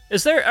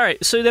 Is there, all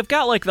right, so they've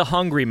got like the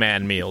Hungry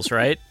Man meals,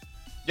 right?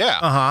 Yeah.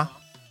 Uh-huh.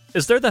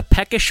 Is there the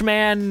Peckish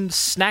Man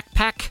snack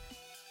pack?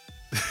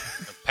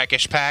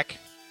 Peckish pack.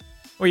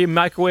 Where you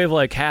microwave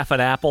like half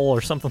an apple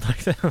or something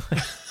like that?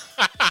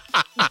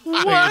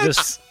 What?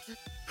 Just,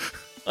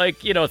 like,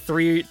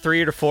 3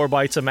 or 4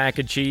 bites of mac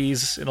and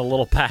cheese in a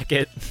little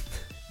packet.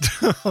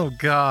 Oh,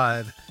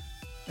 God.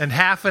 And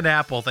half an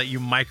apple that you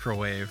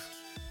microwave.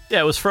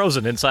 Yeah, it was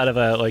frozen inside of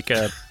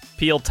a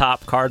peel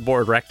top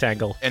cardboard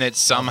rectangle. And it's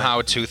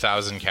somehow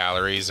 2,000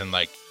 calories and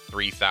like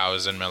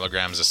 3,000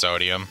 milligrams of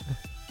sodium.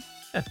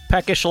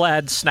 Peckish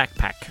lad snack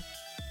pack.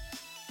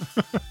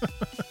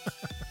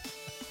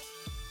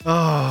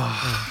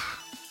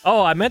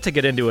 Oh, I meant to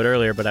get into it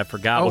earlier, but I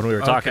forgot when we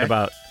were talking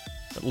about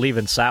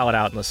leaving salad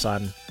out in the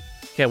sun.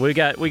 Okay, we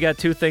got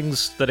two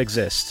things that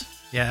exist.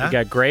 Yeah. We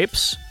got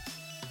grapes.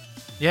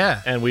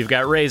 Yeah. And we've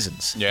got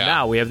raisins. Yeah.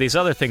 Now we have these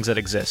other things that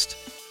exist.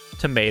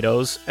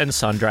 Tomatoes and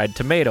sun-dried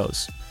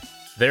tomatoes.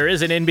 There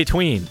is an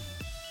in-between,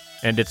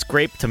 and it's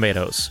grape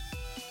tomatoes.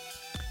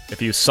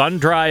 If you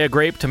sun-dry a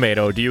grape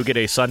tomato, do you get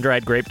a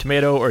sun-dried grape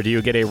tomato or do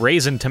you get a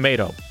raisin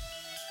tomato?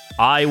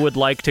 I would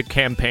like to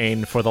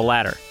campaign for the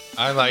latter.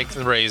 I like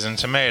the raisin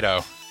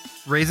tomato.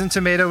 Raisin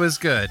tomato is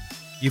good.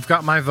 You've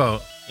got my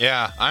vote.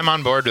 Yeah, I'm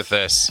on board with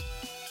this.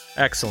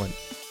 Excellent.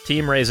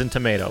 Team raisin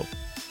tomato.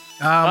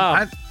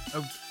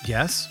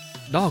 Yes?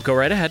 No, go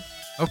right ahead.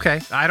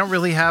 Okay. I don't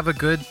really have a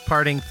good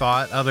parting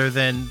thought other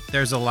than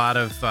there's a lot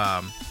of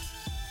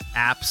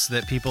apps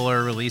that people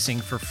are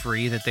releasing for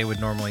free that they would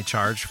normally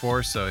charge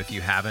for. So if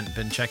you haven't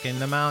been checking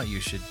them out,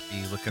 you should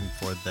be looking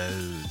for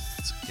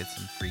those. Get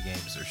some free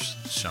games or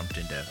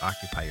something to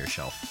occupy your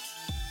shelf.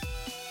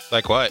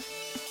 Like what?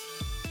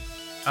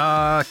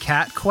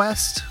 Cat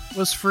Quest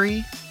was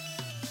free,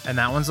 and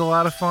that one's a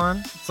lot of fun.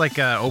 It's like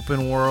an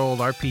open world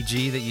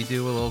RPG that you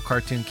do a little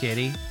cartoon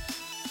kitty.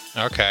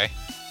 Okay.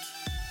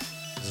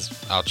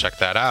 I'll check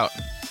that out.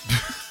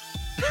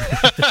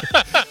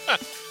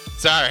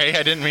 Sorry,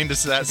 I didn't mean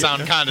to that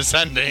sound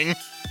condescending.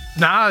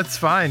 Nah, it's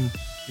fine.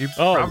 You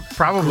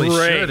probably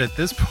great. should at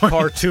this point.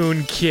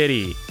 Cartoon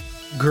kitty.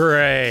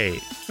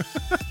 Great.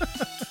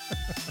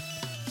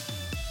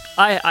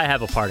 I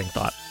have a parting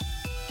thought.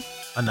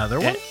 Another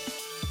one?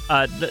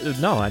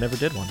 No, I never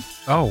did one.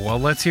 Oh, well,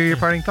 let's hear your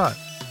parting thought.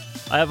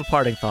 I have a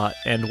parting thought,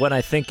 and when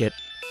I think it,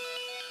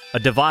 a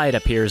divide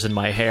appears in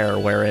my hair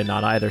wherein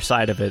on either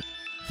side of it,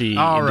 the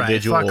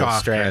individual fuck off,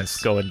 strands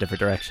Chris. go in different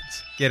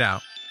directions. Get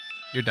out.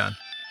 You're done.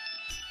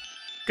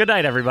 Good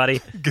night,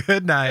 everybody.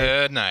 Good night.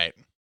 Good night.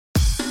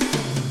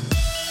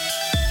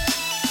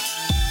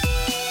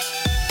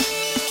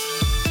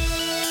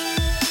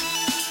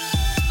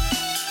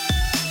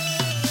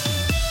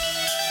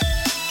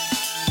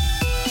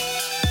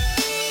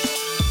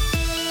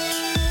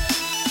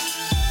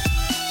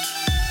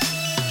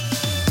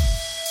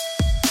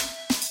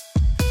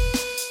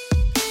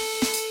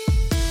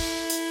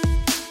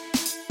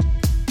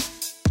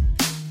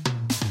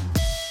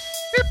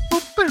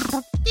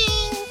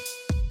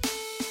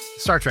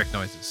 Star Trek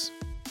noises.